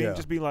 You know what I mean?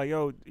 Just be like,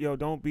 yo,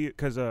 don't be,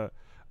 because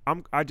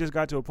I just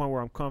got to a point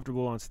where I'm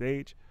comfortable on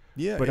stage.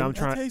 Yeah, but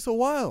that takes a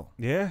while.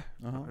 Yeah,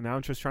 now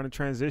I'm just trying to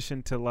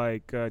transition to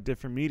like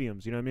different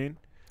mediums. You know what I mean?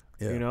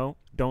 Yeah. You know,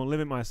 don't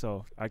limit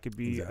myself. I could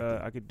be,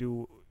 I could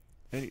do.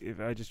 If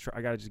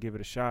I gotta just give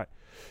it a shot.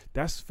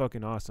 That's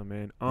fucking awesome,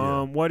 man.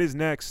 What is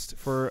next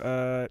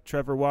for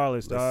Trevor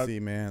Wallace, dog? Let's see,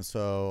 man.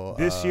 So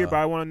this year, but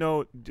I want to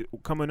know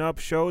coming up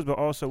shows, but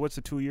also what's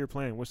the 2-year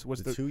plan? What's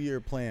the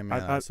 2-year plan,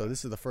 man? So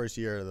this is the first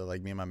year that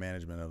like me and my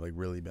management have like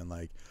really been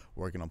like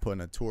working on putting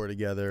a tour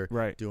together,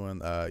 right?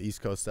 Doing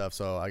East Coast stuff.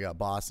 So I got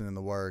Boston in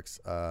the works.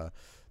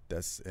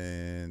 That's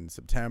in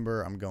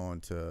September. I'm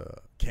going to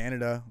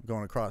Canada,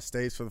 going across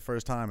states for the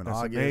first time in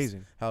August.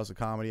 Amazing. House of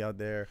Comedy out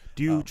there.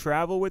 Do you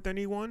travel with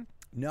anyone?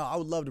 No, I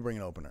would love to bring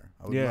an opener.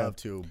 I would love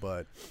to,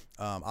 but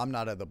I'm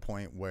not at the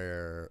point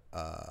where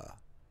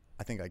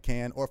I think I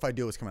can, or if I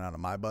do, it's coming out of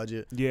my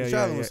budget.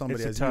 Traveling with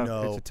somebody, as you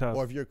know,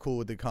 or if you're cool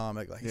with the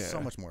comic, like it's so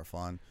much more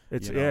fun.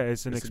 It's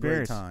it's an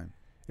experience. A great time.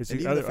 And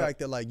even the fact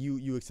that like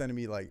you extended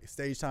me like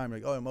stage time,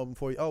 like, oh, I'm open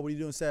for you. Oh, what are you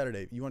doing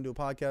Saturday? You want to do a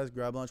podcast,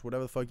 grab lunch,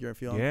 whatever the fuck you're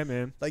feeling. Yeah,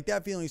 man. Like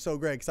that feeling is so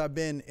great because I've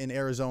been in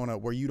Arizona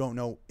where you don't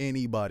know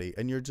anybody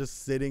and you're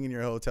just sitting in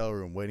your hotel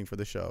room waiting for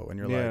the show, and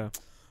you're like,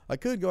 I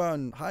could go out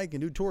and hike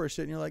and do tourist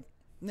shit, and you're like,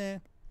 nah.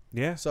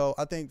 Yeah. So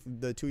I think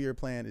the 2-year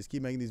plan is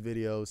keep making these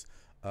videos,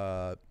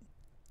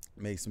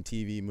 make some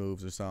TV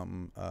moves or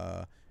something,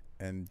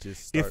 and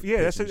just start.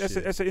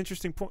 That's an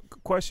interesting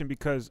question,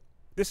 because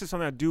this is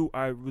something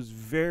I was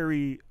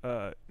very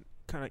kind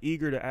of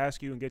eager to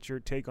ask you and get your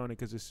take on it,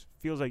 because it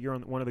feels like you're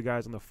one of the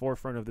guys on the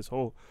forefront of this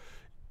whole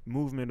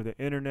movement of the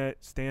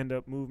internet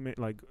stand-up movement,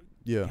 like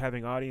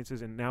having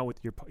audiences, and now with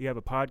you have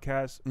a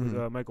podcast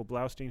with Michael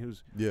Blaustein,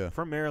 who's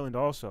from Maryland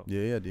also.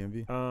 Yeah,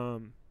 DMV.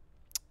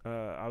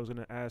 I was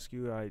gonna ask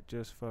you, I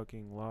just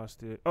fucking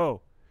lost it.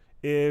 Oh,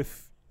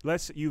 if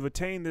you've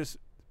attained this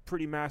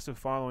pretty massive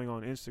following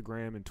on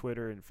Instagram and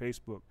Twitter and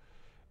Facebook,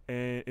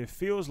 and it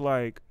feels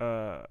like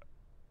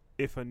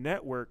if a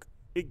network,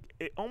 it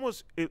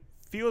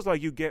feels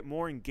like you get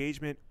more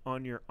engagement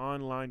on your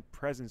online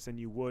presence than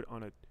you would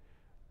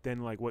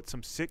than like what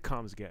some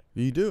sitcoms get.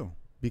 You do.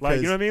 Because, like,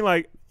 you know what I mean?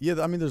 Like,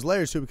 yeah, I mean, there's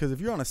layers to it, because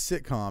if you're on a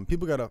sitcom,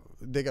 people gotta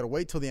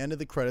wait till the end of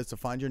the credits to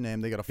find your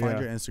name. They gotta find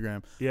your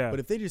Instagram. Yeah. But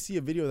if they just see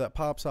a video that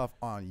pops off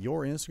on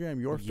your Instagram,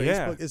 your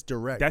Facebook, it's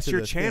direct. That's to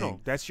your the channel.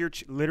 thing. That's your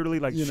literally,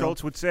 like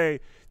Schultz would say,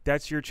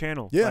 that's your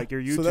channel. Yeah. Like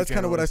your YouTube. So that's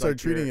kind of what I started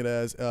like treating it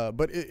as.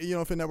 But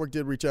if a network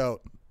did reach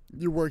out,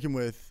 you're working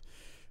with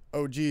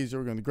OGs,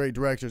 you're going to great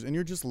directors, and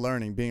you're just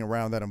learning being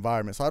around that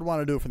environment. So I'd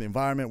want to do it for the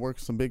environment, work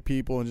with some big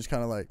people, and just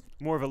kind of like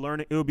more of a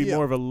learning. It would be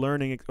more of a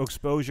learning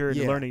exposure and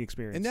learning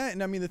experience.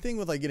 And I mean, the thing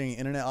with like getting an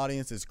internet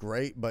audience is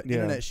great, but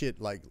internet shit,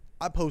 like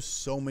I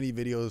post so many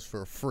videos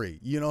for free.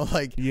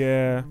 Like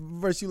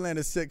versus you land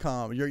a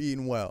sitcom, you're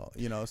eating well.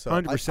 So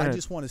 100%. I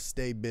just want to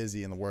stay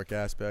busy in the work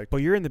aspect. But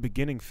you're in the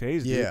beginning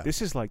phase, dude.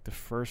 This is like the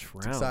first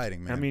round. It's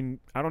exciting, man. I mean,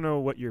 I don't know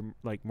what your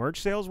like merch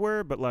sales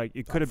were, but like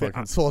it could have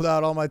been sold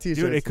out all my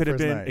t-shirts. Dude, it could have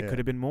been. It could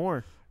have been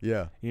more.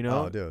 Yeah.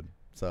 Oh, dude.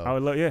 So I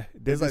would love. Yeah.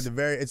 It's like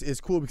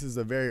it's cool because it's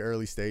the very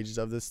early stages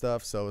of this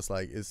stuff. So it's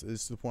like it's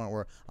to the point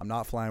where I'm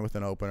not flying with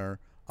an opener.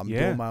 I'm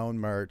doing my own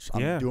merch.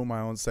 I'm doing my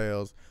own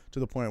sales, to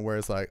the point where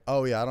it's like,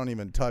 oh yeah, I don't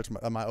even touch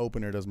my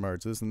opener does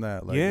merch, this and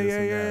that. Like,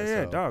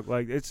 yeah, dog.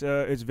 Like it's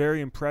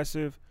very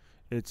impressive.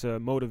 It's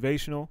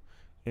motivational,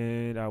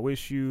 and I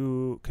wish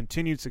you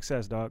continued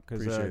success, dog.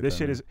 Because this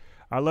shit is.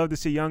 I love to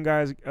see young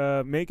guys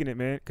making it,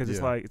 man. Because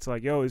it's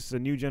like yo, it's a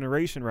new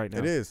generation right now.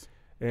 It is.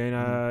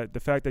 And the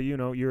fact that you're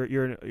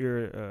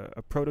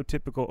a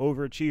prototypical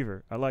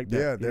overachiever, I like that.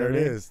 Yeah, there it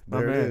is.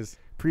 There it is.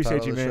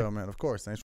 Appreciate you, man. Show, man. Of course. Thanks.